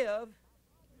you live.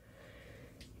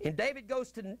 And David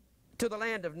goes to the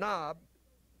land of Nob.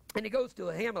 And he goes to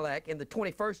Ahimelech in the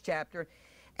 21st chapter.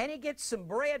 And he gets some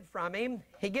bread from him.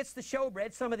 He gets the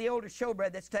showbread, some of the older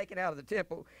showbread that's taken out of the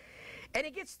temple. And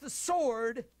he gets the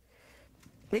sword.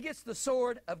 He gets the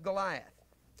sword of Goliath.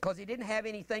 Because he didn't have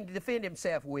anything to defend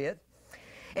himself with.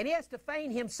 And he has to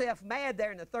feign himself mad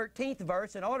there in the 13th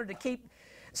verse in order to keep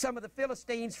some of the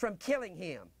Philistines from killing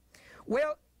him.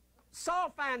 Well,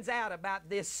 Saul finds out about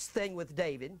this thing with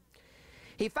David.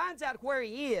 He finds out where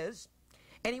he is,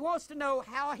 and he wants to know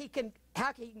how he can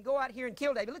go out here and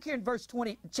kill David. Look here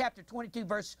in chapter 22,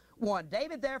 verse 1.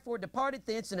 David therefore departed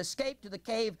thence and escaped to the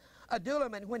cave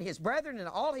Adullam, and when his brethren and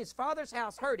all his father's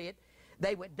house heard it,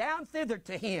 they went down thither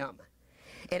to him.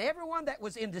 And everyone that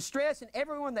was in distress, and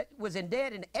everyone that was in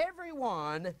debt, and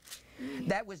everyone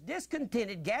that was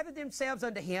discontented gathered themselves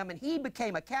unto him, and he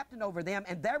became a captain over them,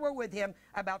 and there were with him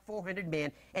about 400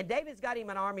 men. And David's got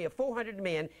him an army of 400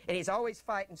 men, and he's always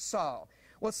fighting Saul.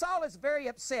 Well, Saul is very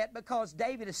upset because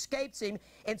David escapes him,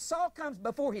 and Saul comes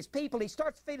before his people. He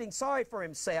starts feeling sorry for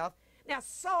himself. Now,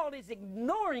 Saul is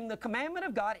ignoring the commandment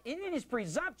of God, and in his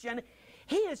presumption,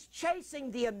 he is chasing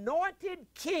the anointed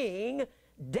king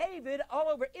David all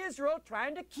over Israel,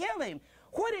 trying to kill him.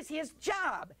 What is his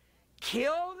job?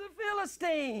 Kill the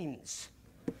Philistines.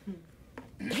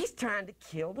 He's trying to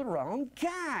kill the wrong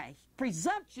guy.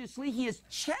 Presumptuously, he is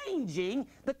changing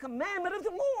the commandment of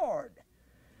the Lord.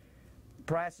 The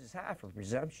price is high for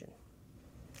presumption.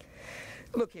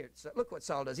 Look here. Look what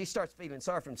Saul does. He starts feeling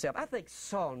sorry for himself. I think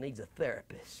Saul needs a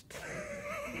therapist.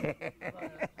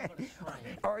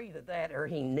 Or either that or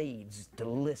he needs to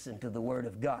listen to the Word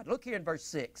of God. Look here in verse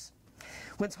 6.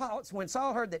 When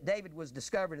Saul heard that David was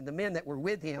discovered and the men that were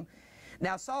with him,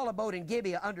 now Saul abode in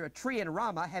Gibeah under a tree in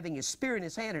Ramah, having his spear in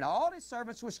his hand, and all his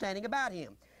servants were standing about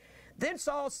him. Then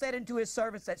Saul said unto his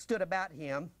servants that stood about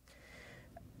him,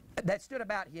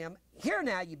 Hear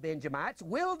now, you Benjamites,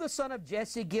 will the son of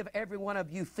Jesse give every one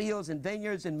of you fields and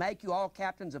vineyards and make you all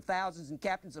captains of thousands and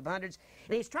captains of hundreds?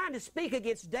 And he's trying to speak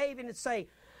against David and say,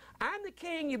 I'm the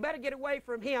king, you better get away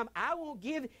from him.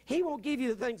 He won't give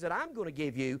you the things that I'm going to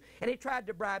give you. And he tried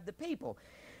to bribe the people.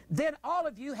 Then all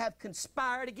of you have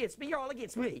conspired against me. You're all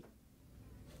against me.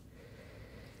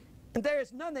 And there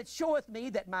is none that showeth me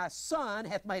that my son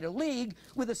hath made a league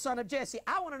with the son of Jesse.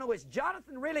 I want to know, is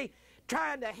Jonathan really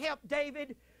trying to help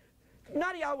David?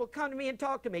 None of y'all will come to me and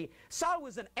talk to me. Saul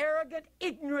was an arrogant,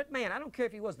 ignorant man. I don't care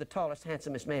if he was the tallest,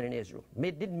 handsomest man in Israel.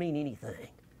 It didn't mean anything.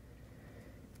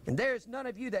 And there's none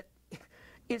of you that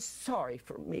is sorry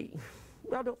for me.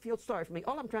 Well, don't feel sorry for me.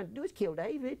 All I'm trying to do is kill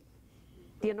David,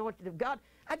 the anointed of God.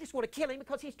 I just want to kill him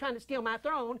because he's trying to steal my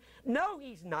throne. No,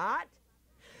 he's not.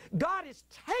 God has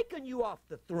taken you off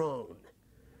the throne.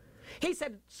 He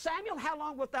said, Samuel, how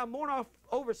long wilt thou mourn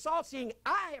over Saul, seeing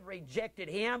I have rejected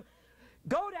him?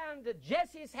 Go down to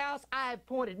Jesse's house. I have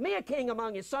appointed me a king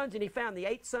among his sons. And he found the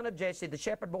 8th son of Jesse, the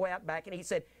shepherd boy out back, and he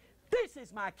said, this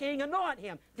is my king, anoint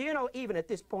him. Do you know, even at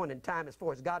this point in time, as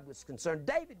far as God was concerned,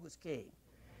 David was king,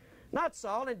 not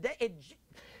Saul. And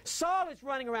Saul is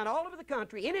running around all over the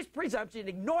country in his presumption,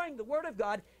 ignoring the word of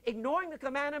God, ignoring the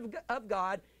command of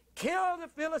God, kill the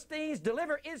Philistines,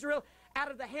 deliver Israel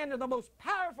out of the hand of the most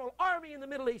powerful army in the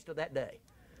Middle East of that day.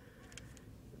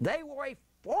 They were a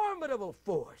formidable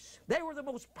force. They were the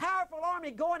most powerful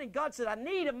army going, and God said, I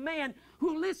need a man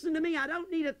who will listen to me. I don't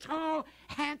need a tall,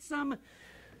 handsome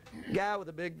guy with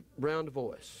a big, round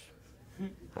voice.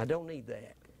 I don't need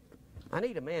that. I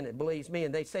need a man that believes me.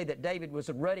 And they say that David was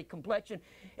a ruddy complexion.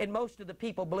 And most of the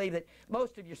people believe that,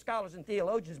 most of your scholars and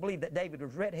theologians believe that David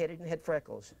was redheaded and had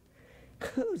freckles.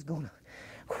 Who's going to...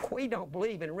 We don't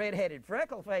believe in redheaded,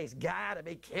 freckle-faced guy to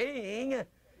be king.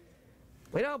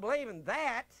 We don't believe in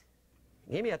that.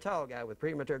 Give me a tall guy with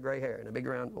premature gray hair and a big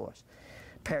round voice,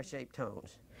 pear-shaped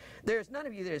tones. There is none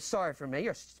of you that is sorry for me,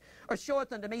 or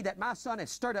showeth unto me that my son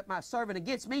has stirred up my servant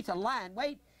against me to lie in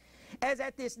wait, as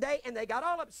at this day. And they got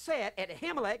all upset at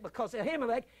Ahimelech because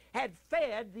Ahimelech had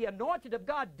fed the anointed of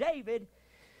God, David.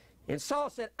 And Saul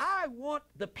said, I want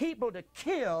the people to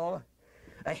kill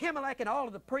Ahimelech and all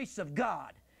of the priests of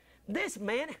God. This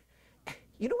man,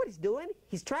 you know what he's doing?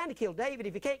 He's trying to kill David.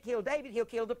 If he can't kill David, he'll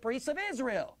kill the priests of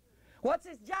Israel. What's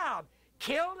his job?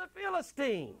 Kill the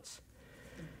Philistines.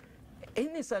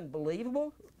 Isn't this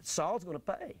unbelievable? Saul's going to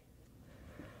pay.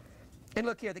 And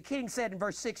look here, the king said in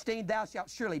verse 16, thou shalt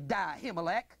surely die,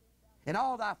 Ahimelech, and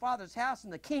all thy father's house.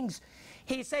 And the king's,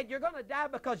 he said, you're going to die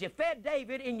because you fed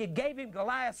David and you gave him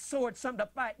Goliath's sword, something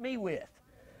to fight me with.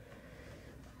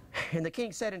 And the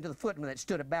king said unto the footmen that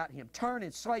stood about him, turn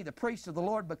and slay the priests of the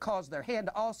Lord, because their hand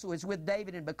also is with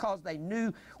David, and because they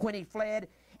knew when he fled,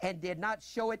 and did not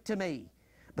show it to me.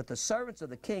 But the servants of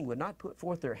the king would not put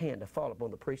forth their hand to fall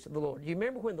upon the priests of the Lord. You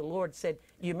remember when the Lord said,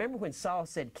 you remember when Saul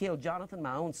said, kill Jonathan,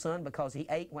 my own son, because he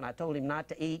ate when I told him not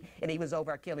to eat, and he was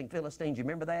over killing Philistines? You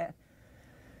remember that?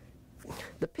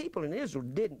 The people in Israel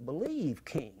didn't believe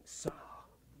King Saul.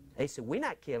 They said, we're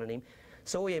not killing him.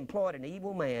 So he employed an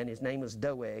evil man. His name was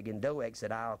Doeg, and Doeg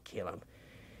said, I'll kill him.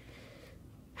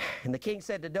 And the king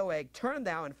said to Doeg, turn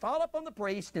thou and fall upon the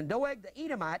priest. And Doeg the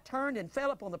Edomite turned and fell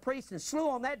upon the priest, and slew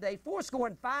on that day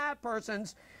 85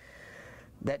 persons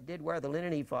that did wear the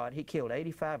linen ephod. He killed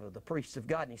 85 of the priests of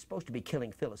God, and he's supposed to be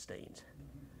killing Philistines.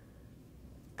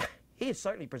 He is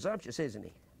certainly presumptuous, isn't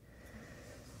he?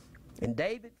 And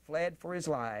David fled for his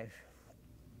life.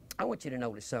 I want you to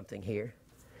notice something here.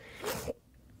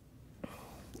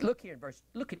 Look here in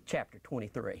look at chapter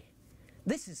 23.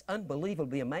 This is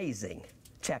unbelievably amazing.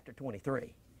 Chapter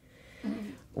 23.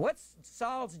 What's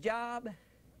Saul's job?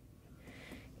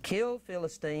 Kill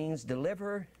Philistines,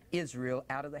 deliver Israel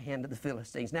out of the hand of the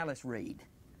Philistines. Now let's read.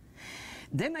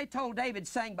 Then they told David,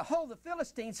 saying, behold, the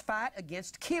Philistines fight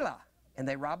against Keilah, and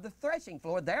they rob the threshing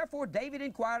floor. Therefore David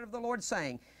inquired of the Lord,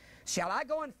 saying, shall I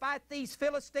go and fight these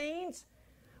Philistines?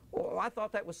 Well, I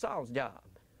thought that was Saul's job.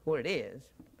 Well, it is.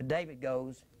 But David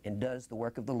goes and does the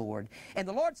work of the Lord. And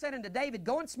the Lord said unto David,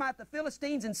 go and smite the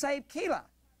Philistines and save Keilah.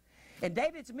 And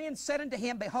David's men said unto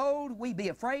him, behold, we be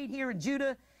afraid here in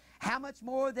Judah. How much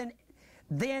more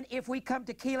then if we come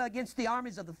to Keilah against the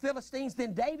armies of the Philistines?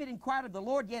 Then David inquired of the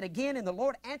Lord yet again, and the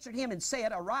Lord answered him and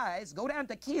said, arise, go down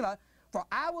to Keilah, for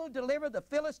I will deliver the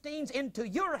Philistines into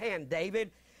your hand,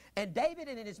 David. And David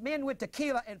and his men went to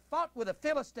Keilah and fought with the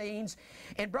Philistines,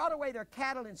 and brought away their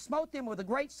cattle and smote them with a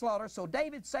great slaughter. So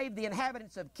David saved the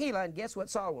inhabitants of Keilah. And guess what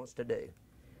Saul wants to do?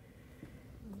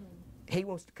 He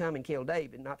wants to come and kill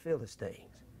David, not Philistines.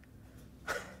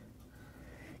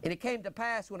 And it came to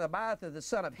pass when Abiathar the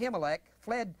son of Ahimelech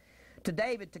fled to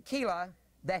David to Keilah,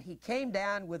 that he came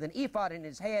down with an ephod in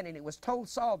his hand. And it was told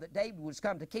Saul that David was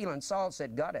come to Keilah. And Saul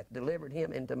said, God hath delivered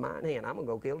him into mine hand. I'm going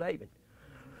to go kill David.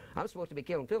 I'm supposed to be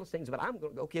killing Philistines, but I'm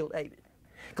going to go kill David,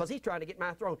 because he's trying to get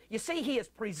my throne. You see, he is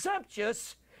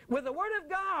presumptuous with the Word of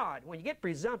God. When you get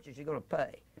presumptuous, you're going to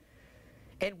pay.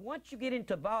 And once you get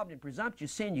involved in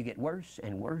presumptuous sin, you get worse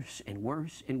and worse and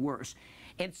worse and worse.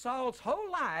 And Saul's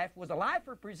whole life was a life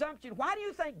of presumption. Why do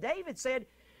you think David said,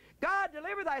 God,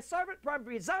 deliver thy servant from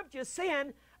presumptuous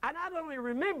sin? I not only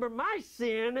remember my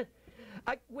sin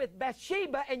with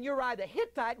Bathsheba and Uriah the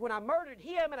Hittite when I murdered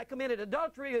him and I committed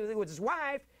adultery with his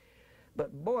wife,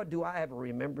 but boy, do I ever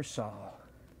remember Saul.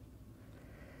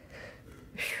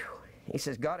 Whew. He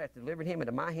says, God hath delivered him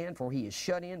into my hand, for he is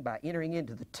shut in by entering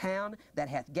into the town that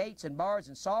hath gates and bars.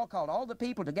 And Saul called all the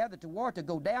people together to war, to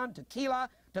go down to Keilah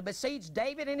to besiege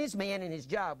David and his men. And his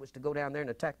job was to go down there and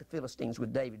attack the Philistines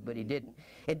with David, but he didn't.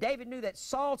 And David knew that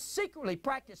Saul secretly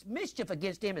practiced mischief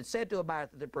against him, and said to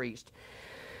Abiathar the priest,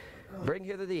 bring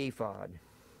hither the ephod.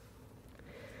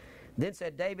 Then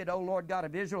said David, O Lord God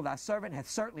of Israel, thy servant hath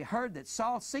certainly heard that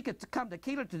Saul seeketh to come to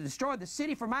Keilah to destroy the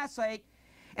city for my sake.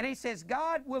 And he says,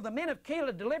 God, will the men of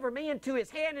Keilah deliver me into his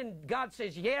hand? And God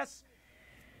says, yes.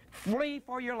 Flee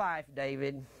for your life,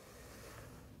 David.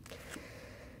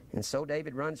 And so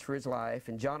David runs for his life,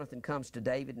 and Jonathan comes to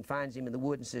David and finds him in the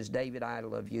wood and says, David, I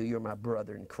love you. You're my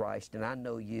brother in Christ, and I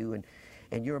know you,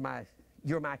 and you're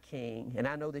my king, and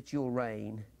I know that you'll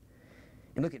reign.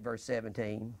 And look at verse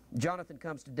 17. Jonathan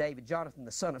comes to David, Jonathan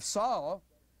the son of Saul,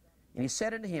 And he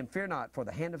said unto him, Fear not, for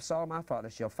the hand of Saul my father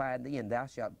shall find thee, and thou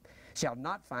shalt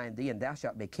not find thee, and thou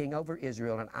shalt be king over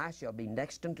Israel, and I shall be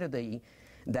next unto thee,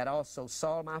 that also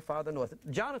Saul my father knoweth.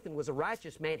 Jonathan was a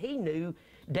righteous man. He knew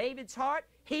David's heart.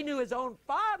 He knew his own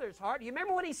father's heart. You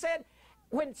remember what he said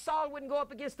when Saul wouldn't go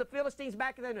up against the Philistines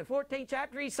back in the 14th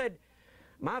chapter? He said,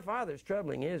 my father's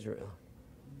troubling Israel.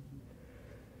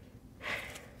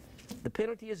 The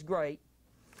penalty is great.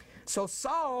 So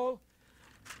Saul,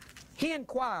 he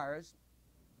inquires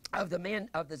of the men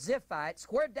of the Ziphites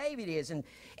where David is. And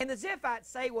the Ziphites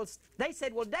say, well, they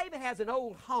said, well, David has an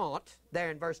old haunt there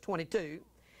in verse 22.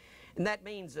 And that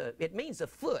means, it means a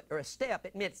foot or a step.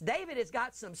 It means David has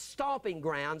got some stomping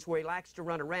grounds where he likes to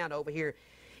run around over here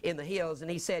in the hills. And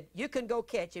he said, you can go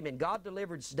catch him. And God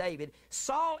delivers David.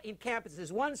 Saul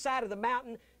encompasses one side of the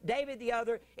mountain, David the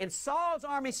other. And Saul's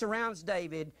army surrounds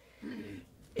David.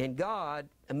 And God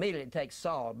immediately takes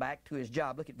Saul back to his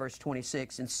job. Look at verse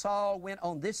 26. And Saul went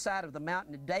on this side of the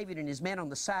mountain, and David and his men on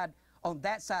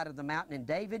that side of the mountain. And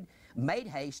David made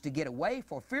haste to get away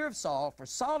for fear of Saul. For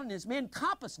Saul and his men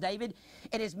compassed David,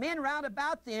 and his men round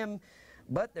about them.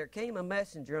 But there came a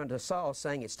messenger unto Saul,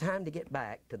 saying, It's time to get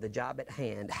back to the job at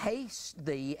hand. Haste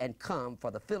thee and come, for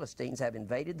the Philistines have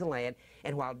invaded the land.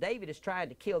 And while David is trying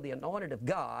to kill the anointed of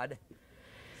God,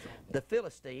 the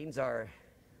Philistines are...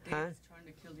 David's trying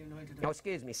to kill the anointed of God. Oh,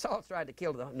 excuse me. Saul's trying to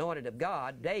kill the anointed of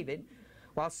God, David.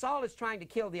 While Saul is trying to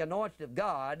kill the anointed of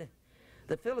God,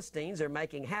 the Philistines are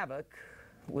making havoc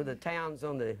with the towns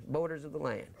on the borders of the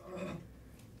land.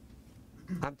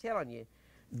 I'm telling you,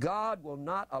 God will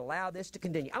not allow this to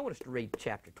continue. I want us to read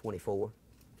chapter 24.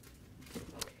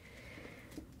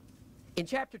 In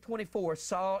chapter 24,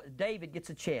 David gets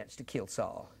a chance to kill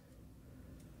Saul.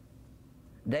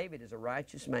 David is a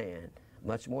righteous man,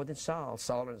 much more than Saul.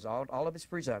 Saul is all of his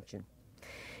presumption.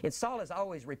 And Saul is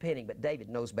always repenting, but David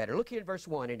knows better. Look here in verse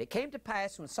 1. And it came to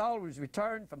pass when Saul was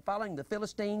returned from following the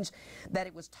Philistines, that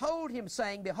it was told him,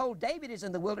 saying, Behold, David is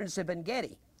in the wilderness of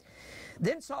En-gedi.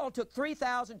 Then Saul took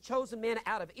 3,000 chosen men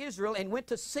out of Israel and went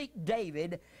to seek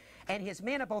David and his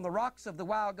men upon the rocks of the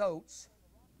wild goats.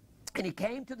 And he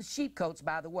came to the sheepcotes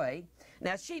by the way.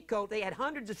 Now, sheepcote, they had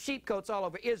hundreds of sheepcotes all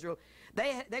over Israel.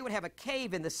 They would have a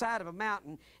cave in the side of a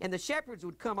mountain, and the shepherds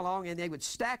would come along and they would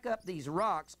stack up these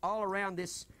rocks all around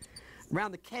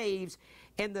the caves.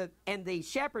 And the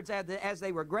shepherds, as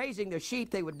they were grazing their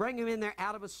sheep, they would bring them in there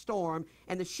out of a storm.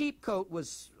 And the sheepcote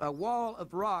was a wall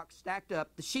of rocks stacked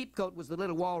up. The sheepcote was the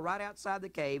little wall right outside the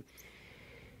cave.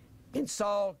 And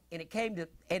Saul came to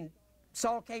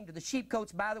the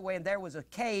sheepcotes by the way, and there was a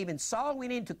cave, and Saul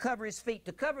went in to cover his feet.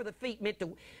 To cover the feet meant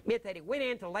that he went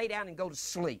in to lay down and go to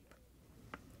sleep.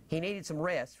 He needed some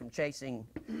rest from chasing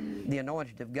the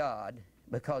anointed of God,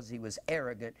 because he was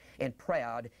arrogant and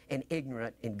proud and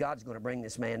ignorant, and God's going to bring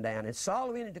this man down. And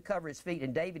Saul went in to cover his feet,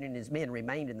 and David and his men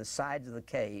remained in the sides of the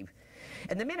cave.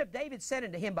 And the men of David said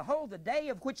unto him, Behold, the day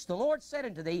of which the Lord said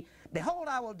unto thee, Behold,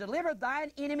 I will deliver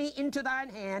thine enemy into thine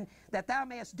hand, that thou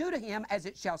mayest do to him as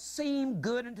it shall seem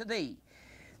good unto thee.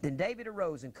 Then David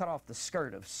arose and cut off the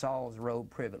skirt of Saul's robe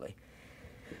privily.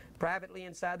 Privately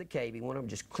inside the cave, one of them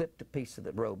just clipped a piece of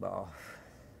the robe off.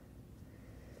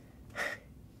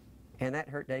 And that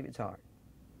hurt David's heart.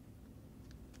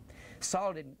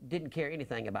 Saul didn't care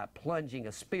anything about plunging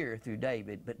a spear through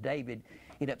David, but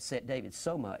it upset David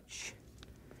so much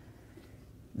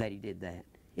that he did that.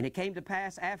 And it came to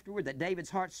pass afterward that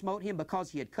David's heart smote him,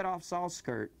 because he had cut off Saul's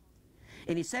skirt.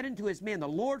 And he said unto his men, The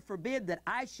Lord forbid that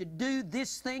I should do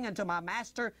this thing unto my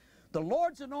master. The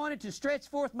Lord's anointed to stretch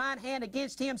forth mine hand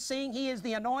against him, seeing he is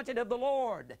the anointed of the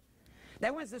Lord.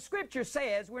 Now, when the Scripture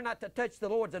says we're not to touch the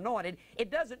Lord's anointed,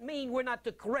 it doesn't mean we're not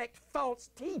to correct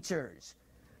false teachers.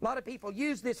 A lot of people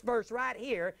use this verse right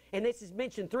here, and this is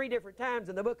mentioned 3 different times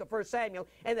in the book of 1 Samuel,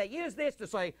 and they use this to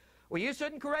say, well, you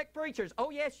shouldn't correct preachers. Oh,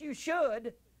 yes, you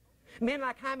should. Men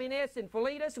like Hymenaeus and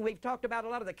Philetus, and we've talked about a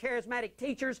lot of the charismatic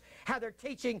teachers, how they're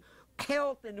teaching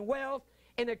health and wealth,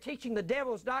 and they're teaching the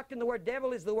devil's doctrine. The word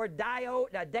devil is the word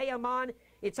daemon.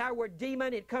 It's our word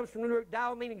demon. It comes from the root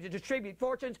dio, meaning to distribute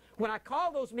fortunes. When I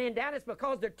call those men down, it's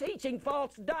because they're teaching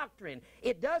false doctrine.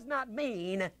 It does not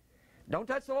mean don't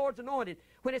touch the Lord's anointed.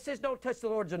 When it says don't touch the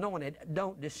Lord's anointed,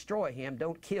 don't destroy him,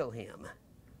 don't kill him.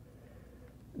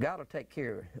 God will take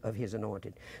care of his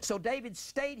anointed. So David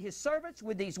stayed his servants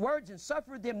with these words and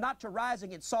suffered them not to rise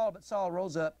against Saul, but Saul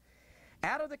rose up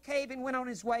out of the cave and went on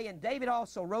his way, and David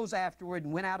also rose afterward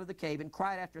and went out of the cave and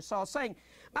cried after Saul, saying,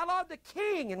 My lord the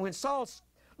king. And when Saul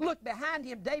looked behind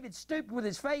him, David stooped with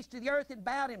his face to the earth and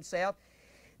bowed himself.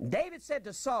 David said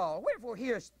to Saul, Wherefore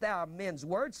hearest thou men's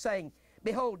words, saying,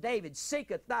 Behold, David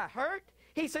seeketh thy hurt?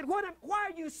 He said, why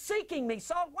are you seeking me,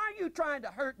 Saul? Why are you trying to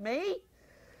hurt me?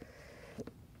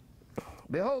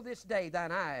 Behold, this day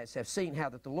thine eyes have seen how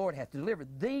that the Lord hath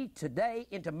delivered thee today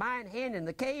into mine hand in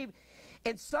the cave,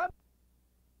 and some...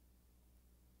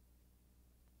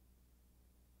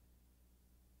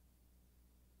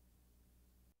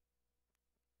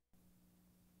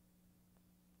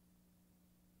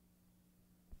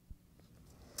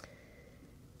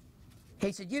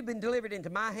 He said, you've been delivered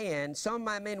into my hand. Some of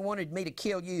my men wanted me to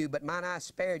kill you, but mine eye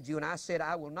spared you. And I said,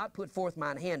 I will not put forth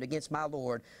mine hand against my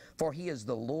Lord, for he is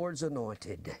the Lord's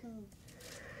anointed.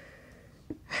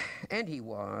 And he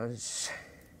was.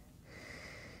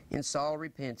 And Saul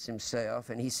repents himself,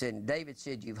 and he said, David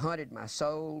said, you've hunted my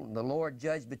soul, and the Lord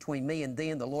judged between me and thee,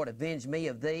 and the Lord avenged me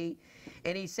of thee.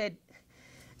 And he said,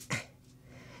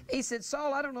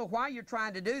 Saul, I don't know why you're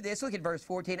trying to do this. Look at verse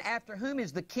 14. After whom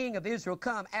is the king of Israel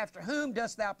come? After whom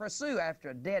dost thou pursue?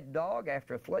 After a dead dog?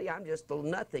 After a flea? I'm just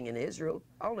nothing in Israel.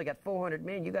 I only got 400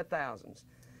 men. You got thousands.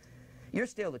 You're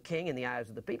still the king in the eyes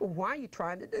of the people. Why are you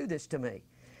trying to do this to me?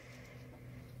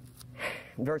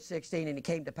 Verse 16, and it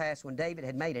came to pass when David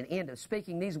had made an end of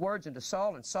speaking these words unto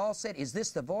Saul, and Saul said, is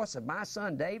this the voice of my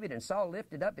son David? And Saul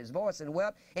lifted up his voice and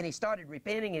wept, and he started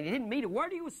repenting, and he didn't mean a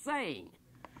word he was saying.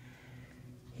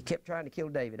 He kept trying to kill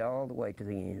David all the way to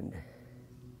the end.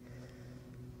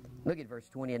 Look at verse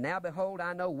 20. And now behold,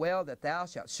 I know well that thou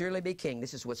shalt surely be king.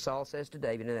 This is what Saul says to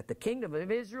David. And that the kingdom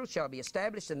of Israel shall be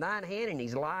established in thine hand. And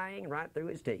he's lying right through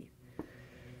his teeth.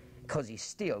 Because he's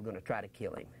still going to try to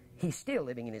kill him. He's still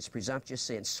living in his presumptuous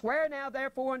sin. Swear now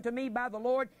therefore unto me by the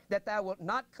Lord that thou wilt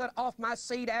not cut off my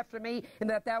seed after me, and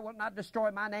that thou wilt not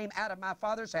destroy my name out of my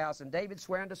father's house. And David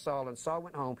sware unto Saul, and Saul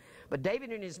went home. But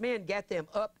David and his men gat them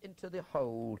up into the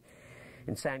hold,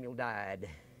 and Samuel died.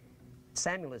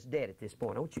 Samuel is dead at this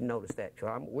point. I want you to notice that.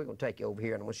 We're going to take you over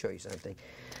here, and I'm going to show you something.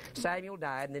 Samuel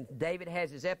died, and then David has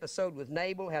his episode with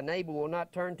Nabal, how Nabal will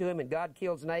not turn to him, and God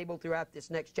kills Nabal throughout this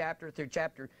next chapter, through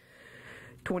chapter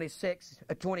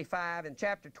 25, and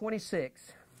chapter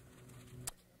 26,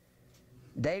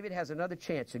 David has another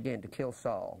chance again to kill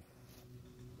Saul.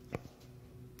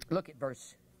 Look at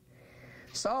verse.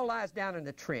 Saul lies down in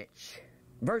the trench.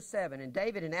 Verse 7, and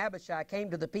David and Abishai came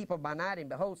to the people by night, and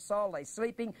behold, Saul lay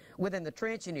sleeping within the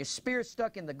trench, and his spear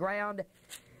stuck in the ground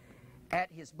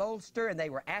at his bolster, and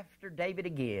they were after David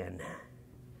again.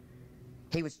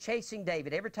 He was chasing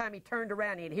David. Every time he turned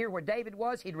around, he'd hear where David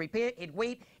was. He'd repent. He'd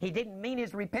weep. He didn't mean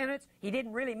his repentance. He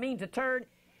didn't really mean to turn.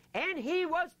 And he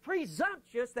was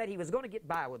presumptuous that he was going to get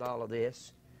by with all of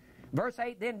this. Verse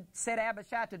 8, then said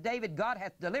Abishai to David, God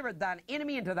hath delivered thine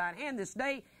enemy into thine hand this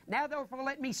day. Now therefore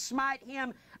let me smite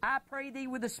him, I pray thee,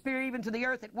 with the spear even to the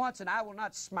earth at once, and I will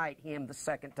not smite him the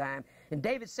second time. And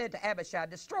David said to Abishai,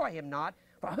 destroy him not,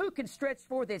 for who can stretch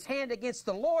forth his hand against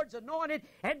the Lord's anointed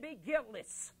and be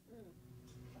guiltless?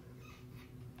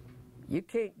 You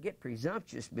can't get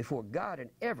presumptuous before God and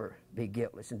ever be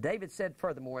guiltless. And David said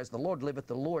furthermore, as the Lord liveth,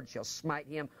 the Lord shall smite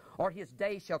him, or his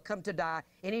days shall come to die,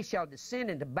 and he shall descend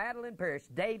into battle and perish.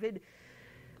 David,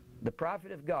 the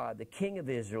prophet of God, the king of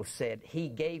Israel, said he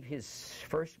gave his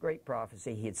first great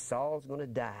prophecy. Saul's going to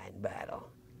die in battle.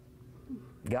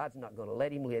 God's not going to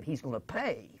let him live. He's going to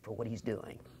pay for what he's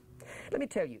doing. Let me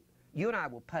tell you, you and I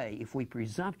will pay if we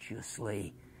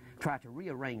presumptuously try to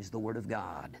rearrange the Word of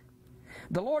God.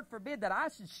 The Lord forbid that I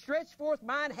should stretch forth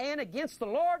mine hand against the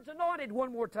Lord's anointed.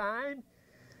 One more time.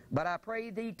 But I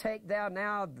pray thee, take thou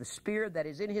now the spear that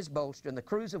is in his bolster and the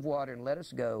cruse of water, and let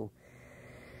us go.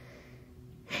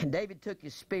 And David took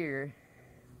his spear.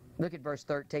 Look at verse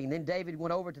 13. Then David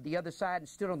went over to the other side and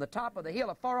stood on the top of the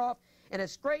hill afar off, and a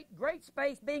great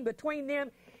space being between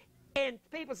them. And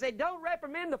people say, don't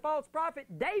reprimand the false prophet.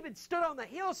 David stood on the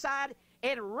hillside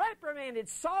and reprimanded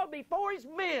Saul before his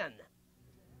men.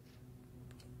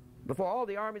 Before all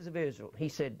the armies of Israel. He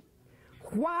said,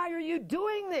 why are you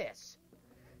doing this?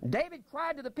 David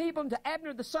cried to the people and to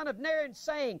Abner the son of Ner,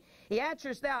 saying, he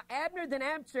answers thou, Abner? Then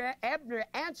Abner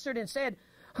answered and said,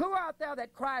 who art thou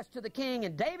that criest to the king?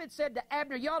 And David said to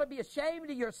Abner, you ought to be ashamed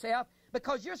of yourself,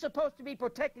 because you're supposed to be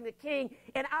protecting the king,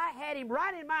 and I had him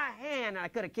right in my hand, and I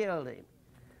could have killed him.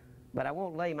 But I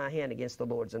won't lay my hand against the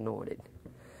Lord's anointed.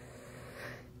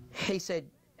 He said,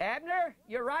 Abner,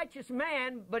 you're a righteous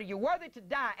man, but you're worthy to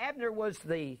die. Abner was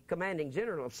the commanding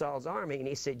general of Saul's army, and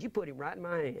he said, you put him right in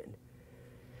my hand.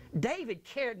 David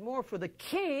cared more for the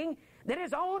king than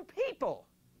his own people.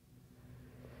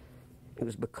 It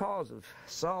was because of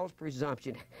Saul's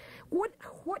presumption. What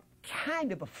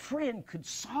kind of a friend could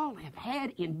Saul have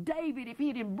had in David if he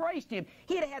had embraced him?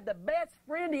 He'd have had the best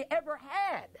friend he ever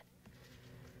had.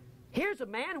 Here's a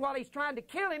man, while he's trying to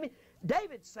kill him,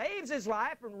 David saves his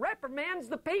life and reprimands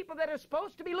the people that are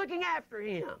supposed to be looking after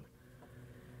him.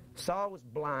 Saul was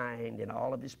blind in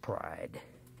all of his pride.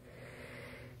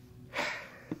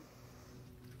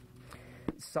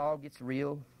 Saul gets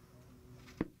real.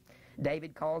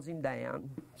 David calls him down.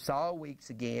 Saul weaks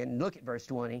again. Look at verse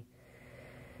 20.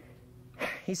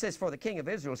 He says, "For the king of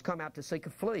Israel has come out to seek a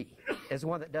flea, as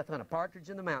one that doth hunt a partridge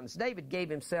in the mountains." David gave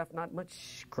himself not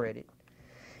much credit.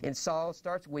 And Saul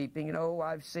starts weeping, and, "Oh,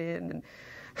 I've sinned, and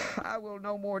I will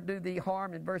no more do thee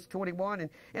harm," in verse 21.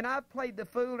 And I've played the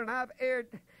fool, and I've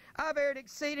erred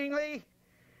exceedingly.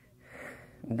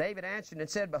 And David answered and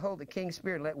said, "Behold, the king's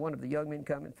spirit, let one of the young men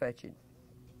come and fetch it.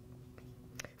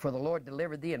 For the Lord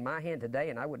delivered thee in my hand today,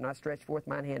 and I would not stretch forth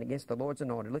mine hand against the Lord's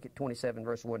anointed." Look at 27,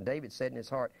 verse 1. David said in his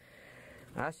heart,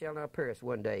 "I shall not perish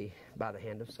one day by the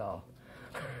hand of Saul."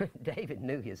 David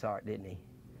knew his heart, didn't he?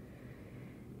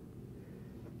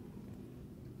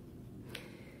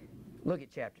 Look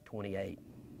at chapter 28.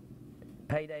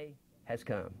 Payday has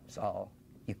come, Saul.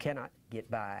 You cannot get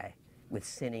by with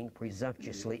sinning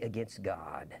presumptuously against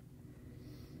God.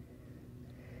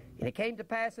 "And it came to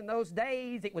pass in those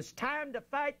days, it was time to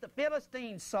fight the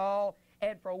Philistines, Saul.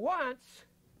 And for once,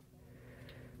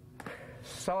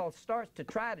 Saul starts to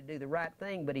try to do the right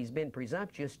thing, but he's been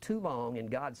presumptuous too long,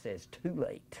 and God says, too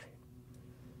late."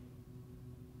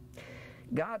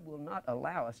 God will not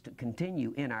allow us to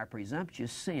continue in our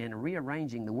presumptuous sin,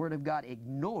 rearranging the Word of God,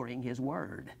 ignoring His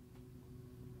Word.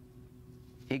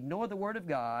 Ignore the Word of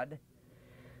God,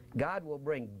 God will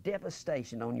bring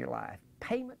devastation on your life.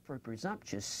 Payment for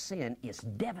presumptuous sin is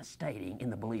devastating in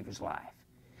the believer's life.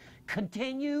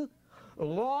 Continue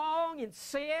long in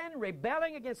sin,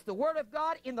 rebelling against the Word of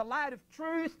God in the light of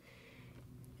truth,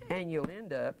 and you'll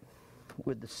end up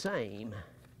with the same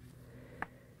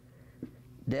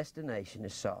destination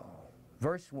as Saul.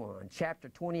 Verse 1, chapter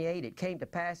 28, "It came to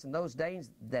pass in those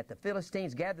days that the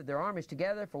Philistines gathered their armies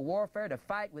together for warfare to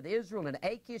fight with Israel. And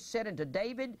Achish said unto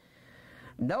David,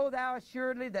 Know thou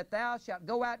assuredly that thou shalt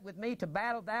go out with me to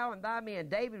battle, thou and thy men."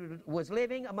 David was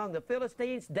living among the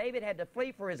Philistines. David had to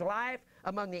flee for his life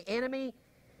among the enemy.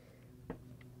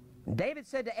 David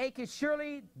said to Achish,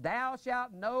 "Surely thou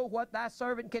shalt know what thy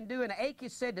servant can do." And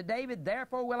Achish said to David,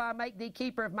 "Therefore will I make thee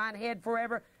keeper of mine head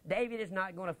forever." David is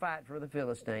not going to fight for the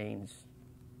Philistines.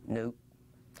 Nope.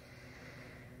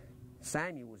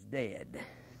 Samuel was dead.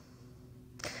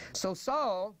 So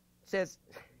Saul says,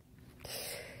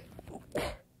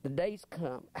 "The day's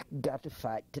come. I've got to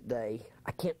fight today.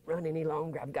 I can't run any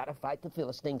longer. I've got to fight the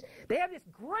Philistines. They have this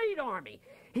great army."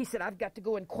 He said, "I've got to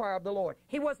go inquire of the Lord."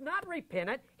 He was not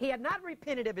repentant. He had not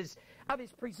repented of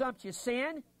his presumptuous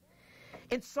sin.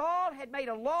 And Saul had made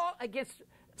a law against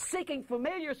seeking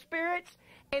familiar spirits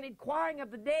and inquiring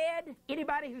of the dead.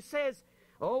 Anybody who says,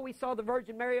 "Oh, we saw the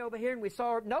Virgin Mary over here and we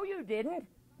saw her." No, you didn't.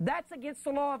 That's against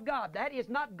the law of God. That is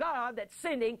not God that's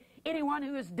sending anyone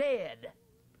who is dead.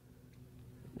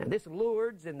 Now this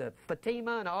Lourdes and the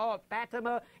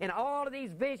Fatima and all of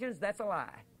these visions, that's a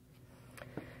lie.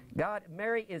 God,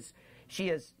 Mary she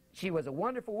was a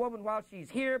wonderful woman while she's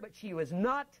here, but she's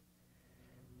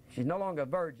no longer a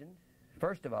virgin.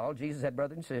 First of all, Jesus had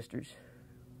brothers and sisters.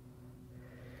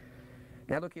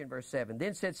 Now look here in verse 7.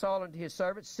 "Then said Saul unto his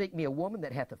servants, Seek me a woman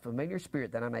that hath a familiar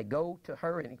spirit, that I may go to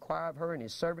her and inquire of her. And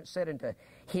his servant said unto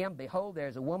him, Behold, there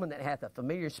is a woman that hath a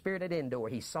familiar spirit at Endor."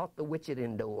 He sought the witch at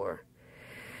Endor.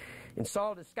 "And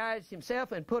Saul disguised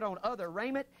himself and put on other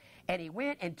raiment, and he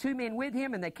went, and 2 men with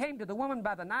him. And they came to the woman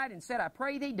by the night, and said, I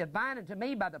pray thee, divine unto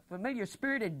me by the familiar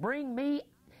spirit, and bring me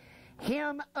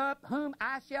him up whom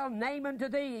I shall name unto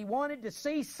thee." He wanted to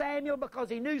see Samuel because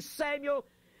he knew Samuel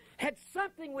had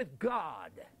something with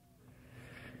God.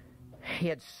 He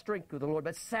had strength with the Lord,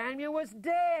 but Samuel was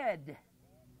dead.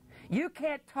 You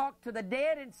can't talk to the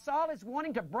dead, and Saul is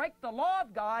wanting to break the law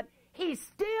of God. He's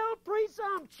still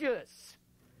presumptuous.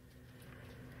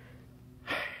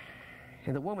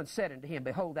 "And the woman said unto him,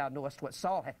 Behold, thou knowest what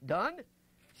Saul hath done."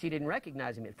 She didn't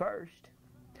recognize him at first.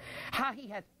 "How he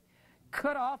hath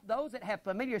cut off those that have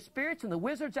familiar spirits and the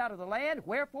wizards out of the land.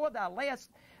 Wherefore thou layest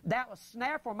thou a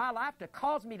snare for my life to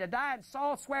cause me to die. And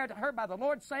Saul sware to her by the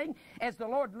Lord, saying, As the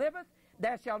Lord liveth,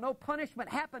 there shall no punishment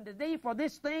happen to thee for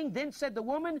this thing. Then said the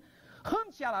woman,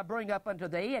 Whom shall I bring up unto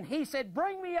thee? And he said,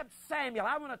 Bring me up Samuel.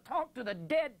 I want to talk to the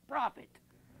dead prophet."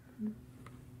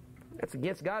 That's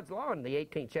against God's law in the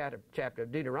 18th chapter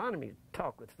of Deuteronomy to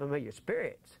talk with familiar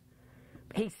spirits.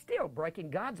 He's still breaking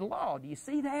God's law. Do you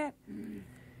see that?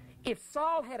 If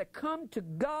Saul had come to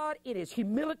God in his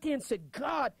humility and said,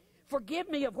 "God, forgive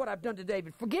me of what I've done to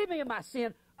David. Forgive me of my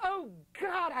sin. Oh,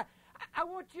 God, I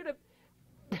want you to,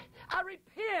 I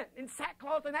repent in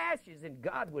sackcloth and ashes," and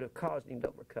God would have caused him to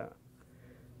overcome.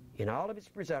 in all of its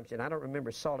presumption. I don't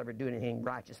remember Saul ever doing anything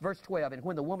righteous. Verse 12, and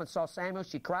when the woman saw Samuel,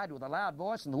 she cried with a loud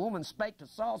voice, and the woman spake to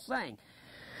Saul, saying,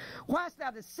 Why hast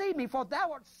thou deceived me? For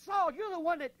thou art Saul. You're the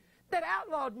one that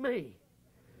outlawed me.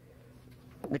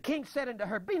 And the king said unto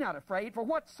her, Be not afraid, for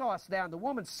what sawest thou? And the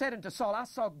woman said unto Saul, I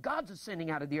saw gods ascending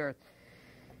out of the earth.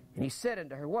 And he said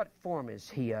unto her, What form is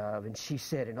he of? And she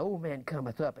said, An old man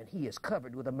cometh up, and he is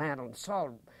covered with a mantle. And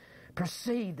Saul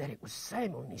perceived that it was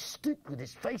Samuel, and he stooped with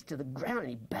his face to the ground, and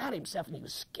he bowed himself, and he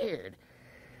was scared.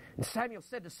 And Samuel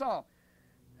said to Saul,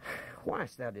 Why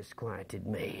hast thou disquieted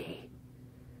me?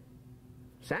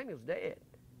 Samuel's dead.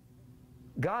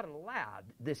 God allowed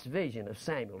this vision of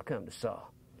Samuel to come to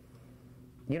Saul.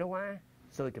 You know why?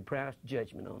 So he could pronounce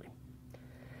judgment on him.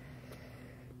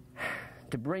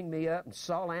 To bring me up, and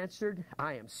Saul answered,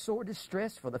 I am sore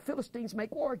distressed, for the Philistines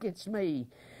make war against me.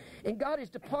 And God has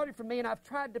departed from me, and I've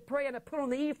tried to pray, and I put on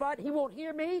the ephod, he won't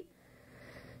hear me.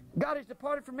 God has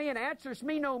departed from me and answers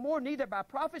me no more, neither by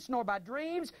prophets nor by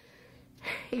dreams.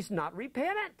 He's not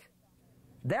repentant.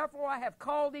 Therefore I have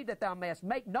called thee, that thou mayest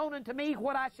make known unto me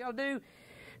what I shall do.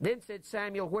 Then said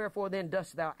Samuel, Wherefore then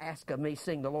dost thou ask of me,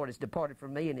 seeing the Lord has departed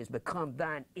from me, and is become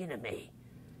thine enemy?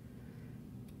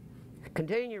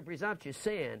 Continue your presumptuous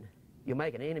sin, you'll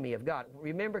make an enemy of God.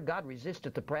 Remember, God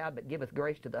resisteth the proud, but giveth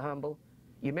grace to the humble.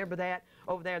 You remember that?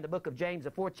 Over there in the book of James,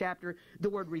 the 4th chapter, the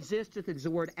word resisteth is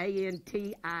the word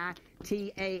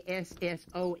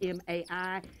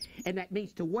A-N-T-I-T-A-S-S-O-M-A-I, and that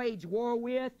means to wage war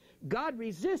with. God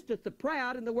resisteth the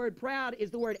proud, and the word proud is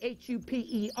the word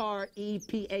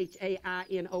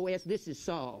H-U-P-E-R-E-P-H-A-I-N-O-S. This is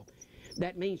Saul.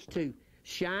 That means to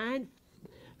shine,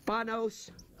 phanos,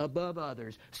 above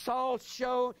others. Saul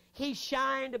showed, he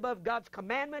shined above God's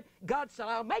commandment. God said,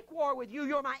 I'll make war with you.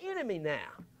 You're my enemy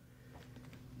now.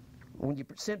 When you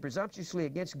sin presumptuously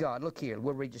against God, look here,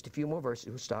 we'll read just a few more verses,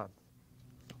 we'll stop.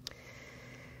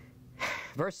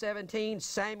 Verse 17,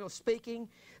 Samuel speaking,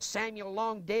 Samuel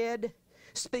long dead,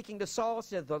 speaking to Saul,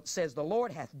 says, The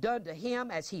Lord hath done to him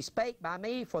as he spake by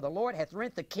me, for the Lord hath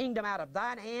rent the kingdom out of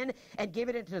thine hand, and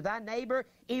given it to thy neighbor,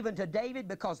 even to David,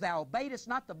 because thou obeyedest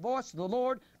not the voice of the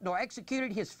Lord, nor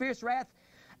executed his fierce wrath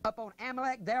upon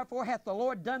Amalek. Therefore hath the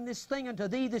Lord done this thing unto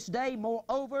thee this day.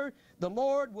 Moreover, the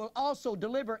Lord will also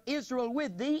deliver Israel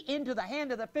with thee into the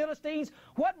hand of the Philistines.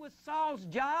 What was Saul's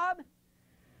job?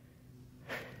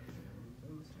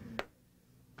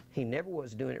 He never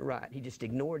was doing it right. He just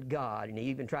ignored God, and he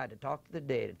even tried to talk to the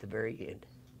dead at the very end.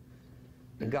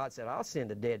 And God said, I'll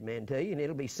send a dead man to you, and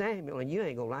it'll be Samuel, and you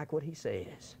ain't going to like what he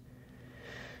says.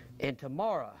 And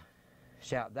tomorrow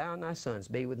shalt thou and thy sons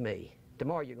be with me.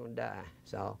 Tomorrow you're going to die,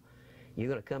 Saul. You're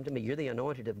going to come to me. You're the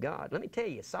anointed of God. Let me tell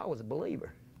you, Saul was a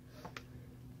believer.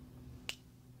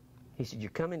 He said, You're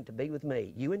coming to be with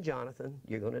me. You and Jonathan,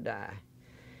 you're going to die.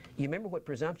 You remember what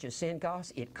presumptuous sin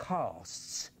costs? It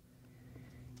costs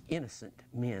innocent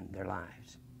men their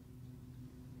lives.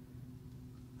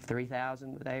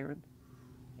 3,000 with Aaron,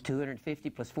 250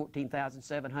 plus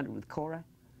 14,700 with Korah.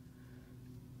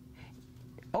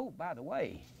 Oh, by the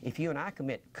way, if you and I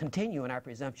continue in our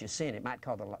presumptuous sin, it might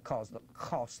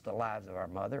cost the lives of our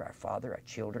mother, our father, our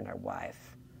children, our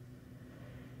wife.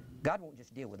 God won't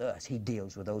just deal with us. He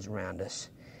deals with those around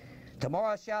us.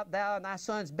 Tomorrow shalt thou and thy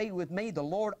sons be with me. The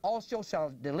Lord also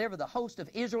shall deliver the host of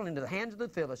Israel into the hands of the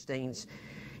Philistines.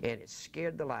 And it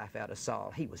scared the life out of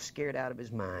Saul. He was scared out of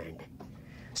his mind.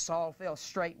 Saul fell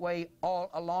straightway all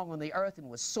along on the earth and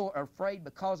was sore afraid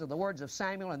because of the words of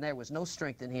Samuel, and there was no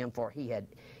strength in him, for he had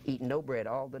eaten no bread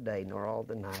all the day nor all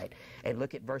the night. And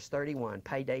look at verse 31.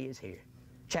 Payday is here.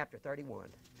 Chapter 31.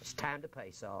 It's time to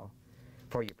pay, Saul,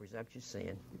 for your presumptuous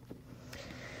sin.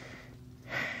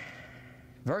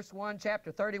 Verse 1,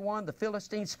 chapter 31, the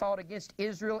Philistines fought against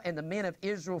Israel, and the men of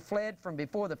Israel fled from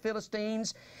before the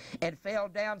Philistines and fell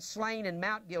down slain in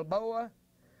Mount Gilboa.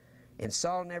 And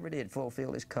Saul never did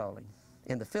fulfill his calling.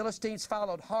 And the Philistines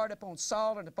followed hard upon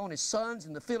Saul and upon his sons,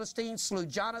 and the Philistines slew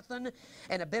Jonathan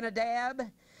and Abinadab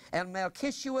and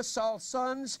Malchishua, Saul's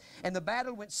sons, and the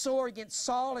battle went sore against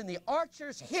Saul, and the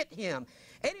archers hit him,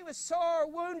 and he was sore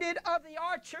wounded of the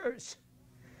archers.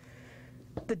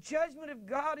 The judgment of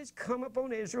God has come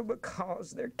upon Israel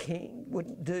because their king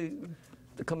wouldn't do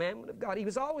the commandment of God. He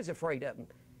was always afraid of him.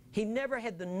 He never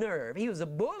had the nerve. He was a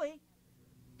bully.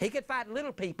 He could fight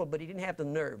little people, but he didn't have the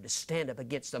nerve to stand up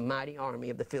against the mighty army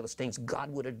of the Philistines. God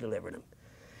would have delivered him.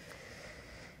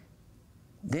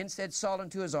 Then said Saul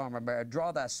unto his armor-bearer,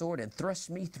 Draw thy sword and thrust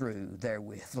me through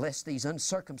therewith, lest these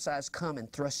uncircumcised come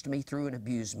and thrust me through and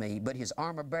abuse me. But his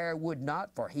armor-bearer would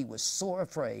not, for he was sore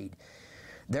afraid.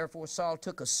 Therefore Saul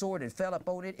took a sword and fell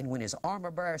upon it, and when his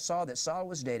armor-bearer saw that Saul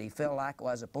was dead, he fell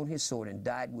likewise upon his sword and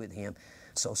died with him.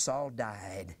 So Saul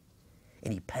died,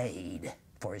 and he paid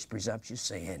for his presumptuous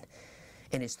sin.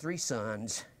 And his 3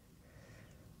 sons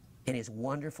and his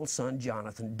wonderful son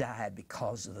Jonathan died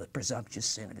because of the presumptuous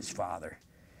sin of his father.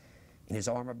 And his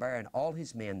armor bearer and all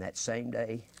his men that same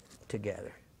day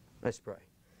together. Let's pray.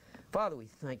 Father, we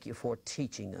thank you for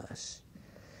teaching us.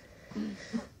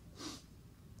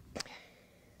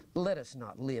 Let us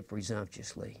not live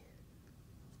presumptuously.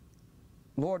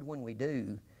 Lord, when we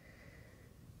do,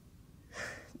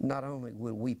 not only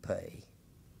will we pay,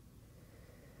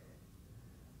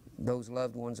 those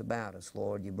loved ones about us,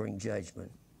 Lord, you bring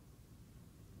judgment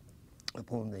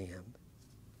upon them.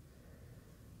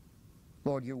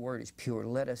 Lord, your word is pure.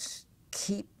 Let us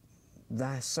keep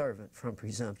thy servant from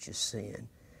presumptuous sin.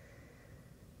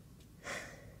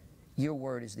 Your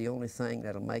word is the only thing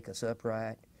that'll make us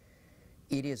upright.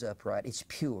 It is upright, it's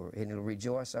pure, and it'll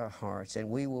rejoice our hearts, and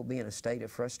we will be in a state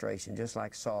of frustration, just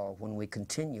like Saul, when we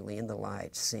continually in the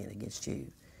light sin against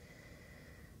you.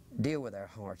 Deal with our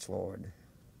hearts, Lord.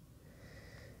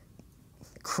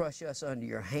 Crush us under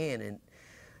your hand, and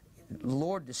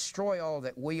Lord, destroy all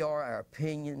that we are, our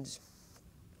opinions.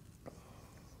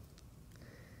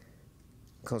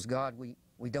 Because, God, we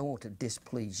don't want to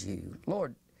displease you.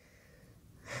 Lord,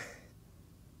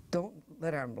 don't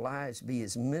let our lives be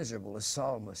as miserable as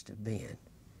Saul must have been.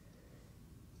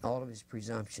 All of his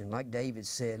presumption. Like David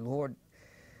said, Lord,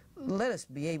 let us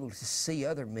be able to see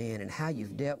other men and how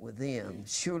you've dealt with them.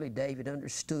 Surely David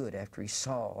understood after he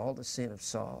saw all the sin of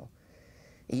Saul,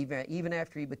 even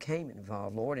after he became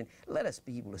involved, Lord. And let us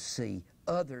be able to see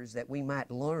others that we might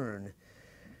learn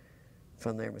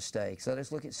from their mistakes. Let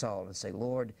us look at Saul and say,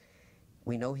 Lord,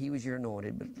 we know he was your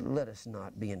anointed, but let us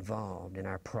not be involved in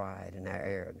our pride and our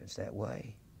arrogance that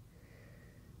way.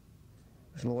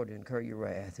 Because, Lord, to incur your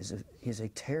wrath is a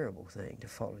terrible thing to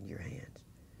fall into your hands.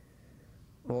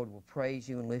 Lord, we'll praise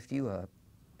you and lift you up.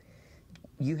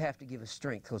 You have to give us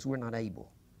strength because we're not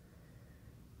able.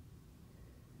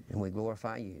 And we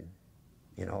glorify you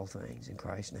in all things. In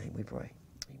Christ's name we pray.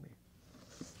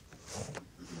 Amen.